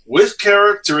group with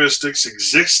characteristics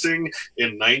existing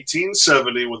in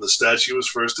 1970, when the statute was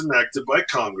first enacted by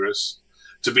Congress,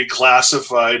 to be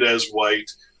classified as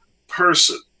white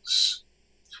persons.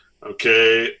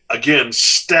 Okay, again,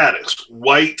 status,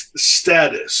 white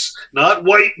status, not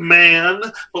white man,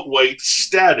 but white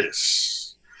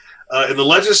status. In the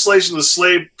legislation of the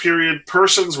slave period,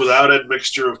 persons without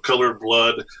admixture of colored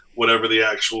blood, whatever the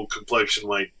actual complexion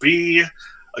might be.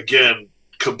 Again,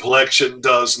 complexion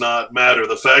does not matter.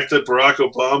 The fact that Barack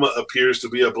Obama appears to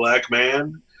be a black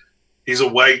man, he's a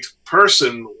white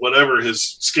person, whatever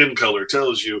his skin color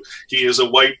tells you. He is a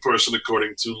white person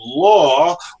according to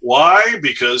law. Why?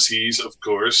 Because he's, of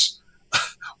course,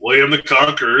 William the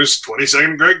Conqueror's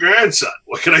 22nd great-grandson.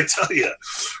 What can I tell you?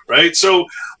 Right? So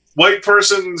white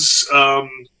persons,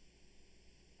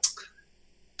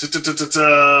 it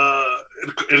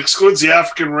excludes the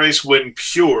African race when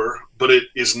pure, but it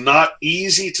is not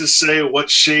easy to say what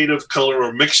shade of color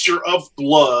or mixture of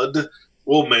blood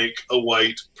will make a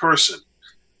white person.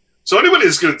 So anybody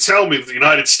that's going to tell me that the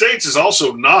United States is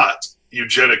also not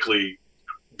eugenically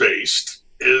based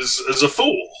is a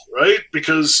fool, right?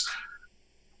 Because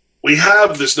we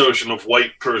have this notion of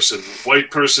white person. White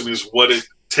person is what it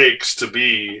takes to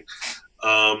be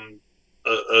a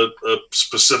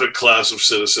specific class of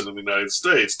citizen in the United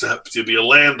States, to be a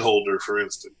landholder, for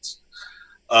instance.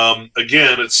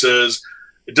 Again, it says,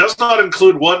 it does not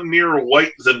include one nearer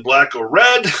white than black or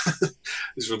red.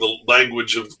 These were the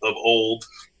language of old.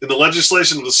 In the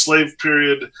legislation of the slave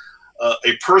period,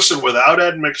 a person without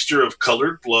admixture of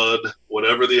colored blood,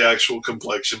 whatever the actual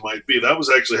complexion might be. That was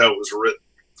actually how it was written.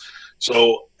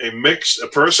 So a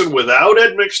person without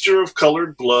admixture of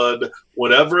colored blood,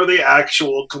 whatever the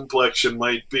actual complexion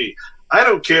might be. I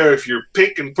don't care if you're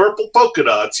pink and purple polka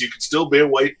dots, you can still be a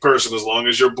white person as long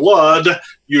as your blood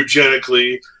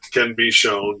eugenically can be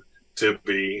shown to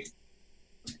be,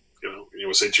 you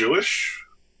want to say Jewish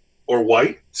or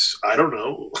white? I don't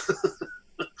know.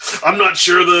 I'm not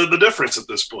sure the difference at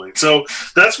this point. So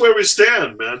that's where we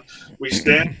stand, man. We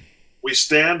stand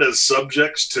as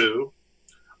subjects to.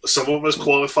 Some of us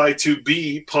qualify to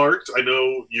be part. I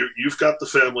know you've got the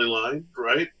family line,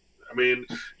 right? I mean,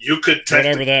 you could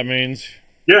whatever that means.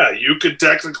 Yeah, you could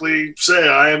technically say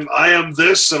I am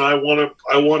this, and I want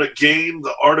to gain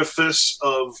the artifice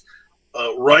of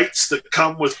rights that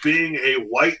come with being a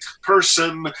white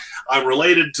person. I'm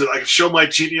related to. I can show my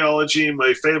genealogy,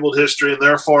 my fabled history, and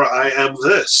therefore I am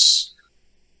this.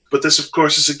 But this, of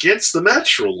course, is against the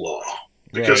natural law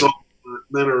because all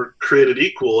men are created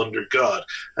equal under God,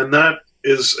 and that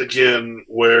is again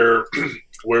where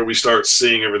we start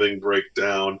seeing everything break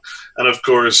down. And of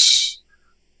course,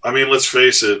 I mean, let's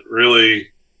face it,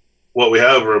 really what we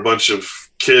have are a bunch of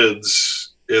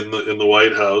kids in the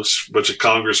White House, a bunch of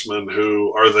congressmen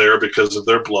who are there because of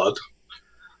their blood.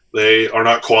 They are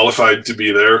not qualified to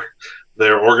be there.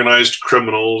 They're organized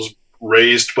criminals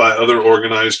raised by other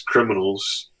organized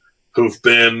criminals who've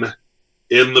been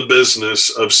in the business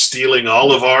of stealing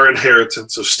all of our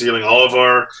inheritance, of stealing all of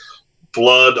our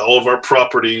blood, all of our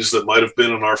properties that might have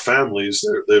been in our families.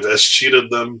 They've escheated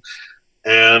them,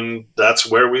 and that's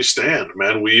where we stand,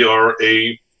 man. We are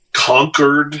a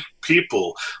conquered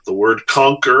people. The word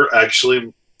conquer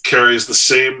actually carries the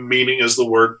same meaning as the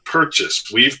word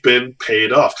purchase. We've been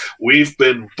paid off. We've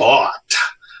been bought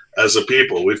as a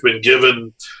people. We've been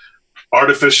given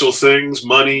artificial things,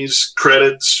 monies,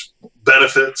 credits,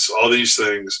 benefits, all these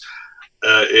things.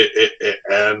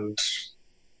 And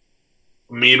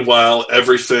meanwhile,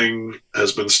 everything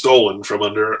has been stolen from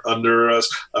under us.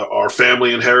 Our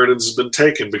family inheritance has been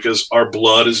taken because our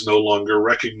blood is no longer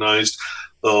recognized.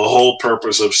 The whole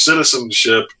purpose of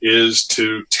citizenship is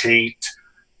to taint,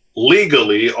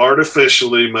 legally,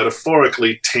 artificially,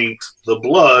 metaphorically taint the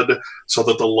blood so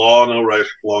that the law no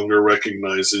longer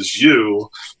recognizes you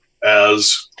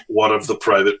as one of the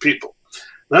private people.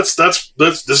 This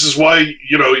is why,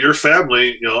 your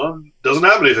family, doesn't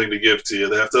have anything to give to you.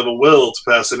 They have to have a will to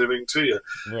pass anything to you.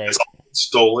 Right. It's all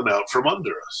stolen out from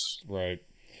under us. Right.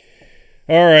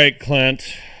 All right, Clint.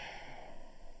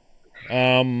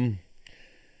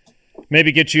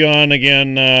 Maybe get you on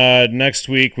again next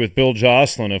week with Bill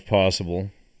Jocelyn, if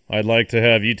possible. I'd like to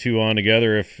have you two on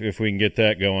together if we can get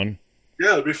that going.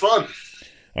 Yeah, it'd be fun.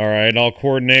 All right, I'll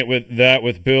coordinate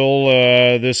with Bill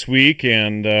this week,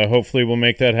 and hopefully we'll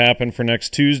make that happen for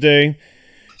next Tuesday.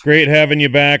 Great having you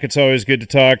back. It's always good to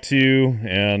talk to you,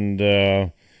 and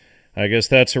I guess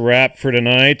that's a wrap for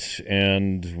tonight,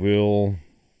 and we'll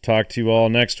talk to you all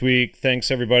next week.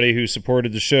 Thanks, everybody who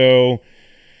supported the show.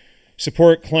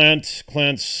 Support Clint.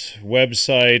 Clint's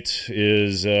website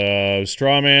is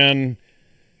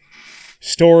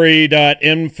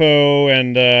strawmanstory.info,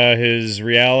 and his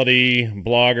reality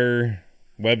blogger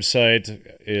website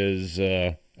is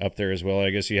up there as well.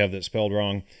 I guess you have that spelled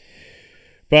wrong.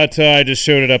 But I just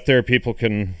showed it up there. People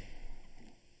can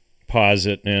pause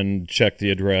it and check the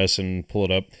address and pull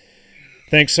it up.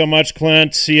 Thanks so much,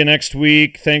 Clint. See you next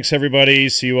week. Thanks, everybody.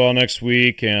 See you all next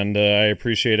week, and I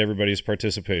appreciate everybody's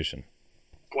participation.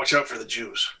 Watch out for the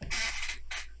Jews.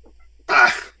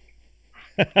 Bye.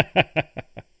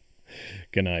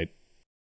 Good night.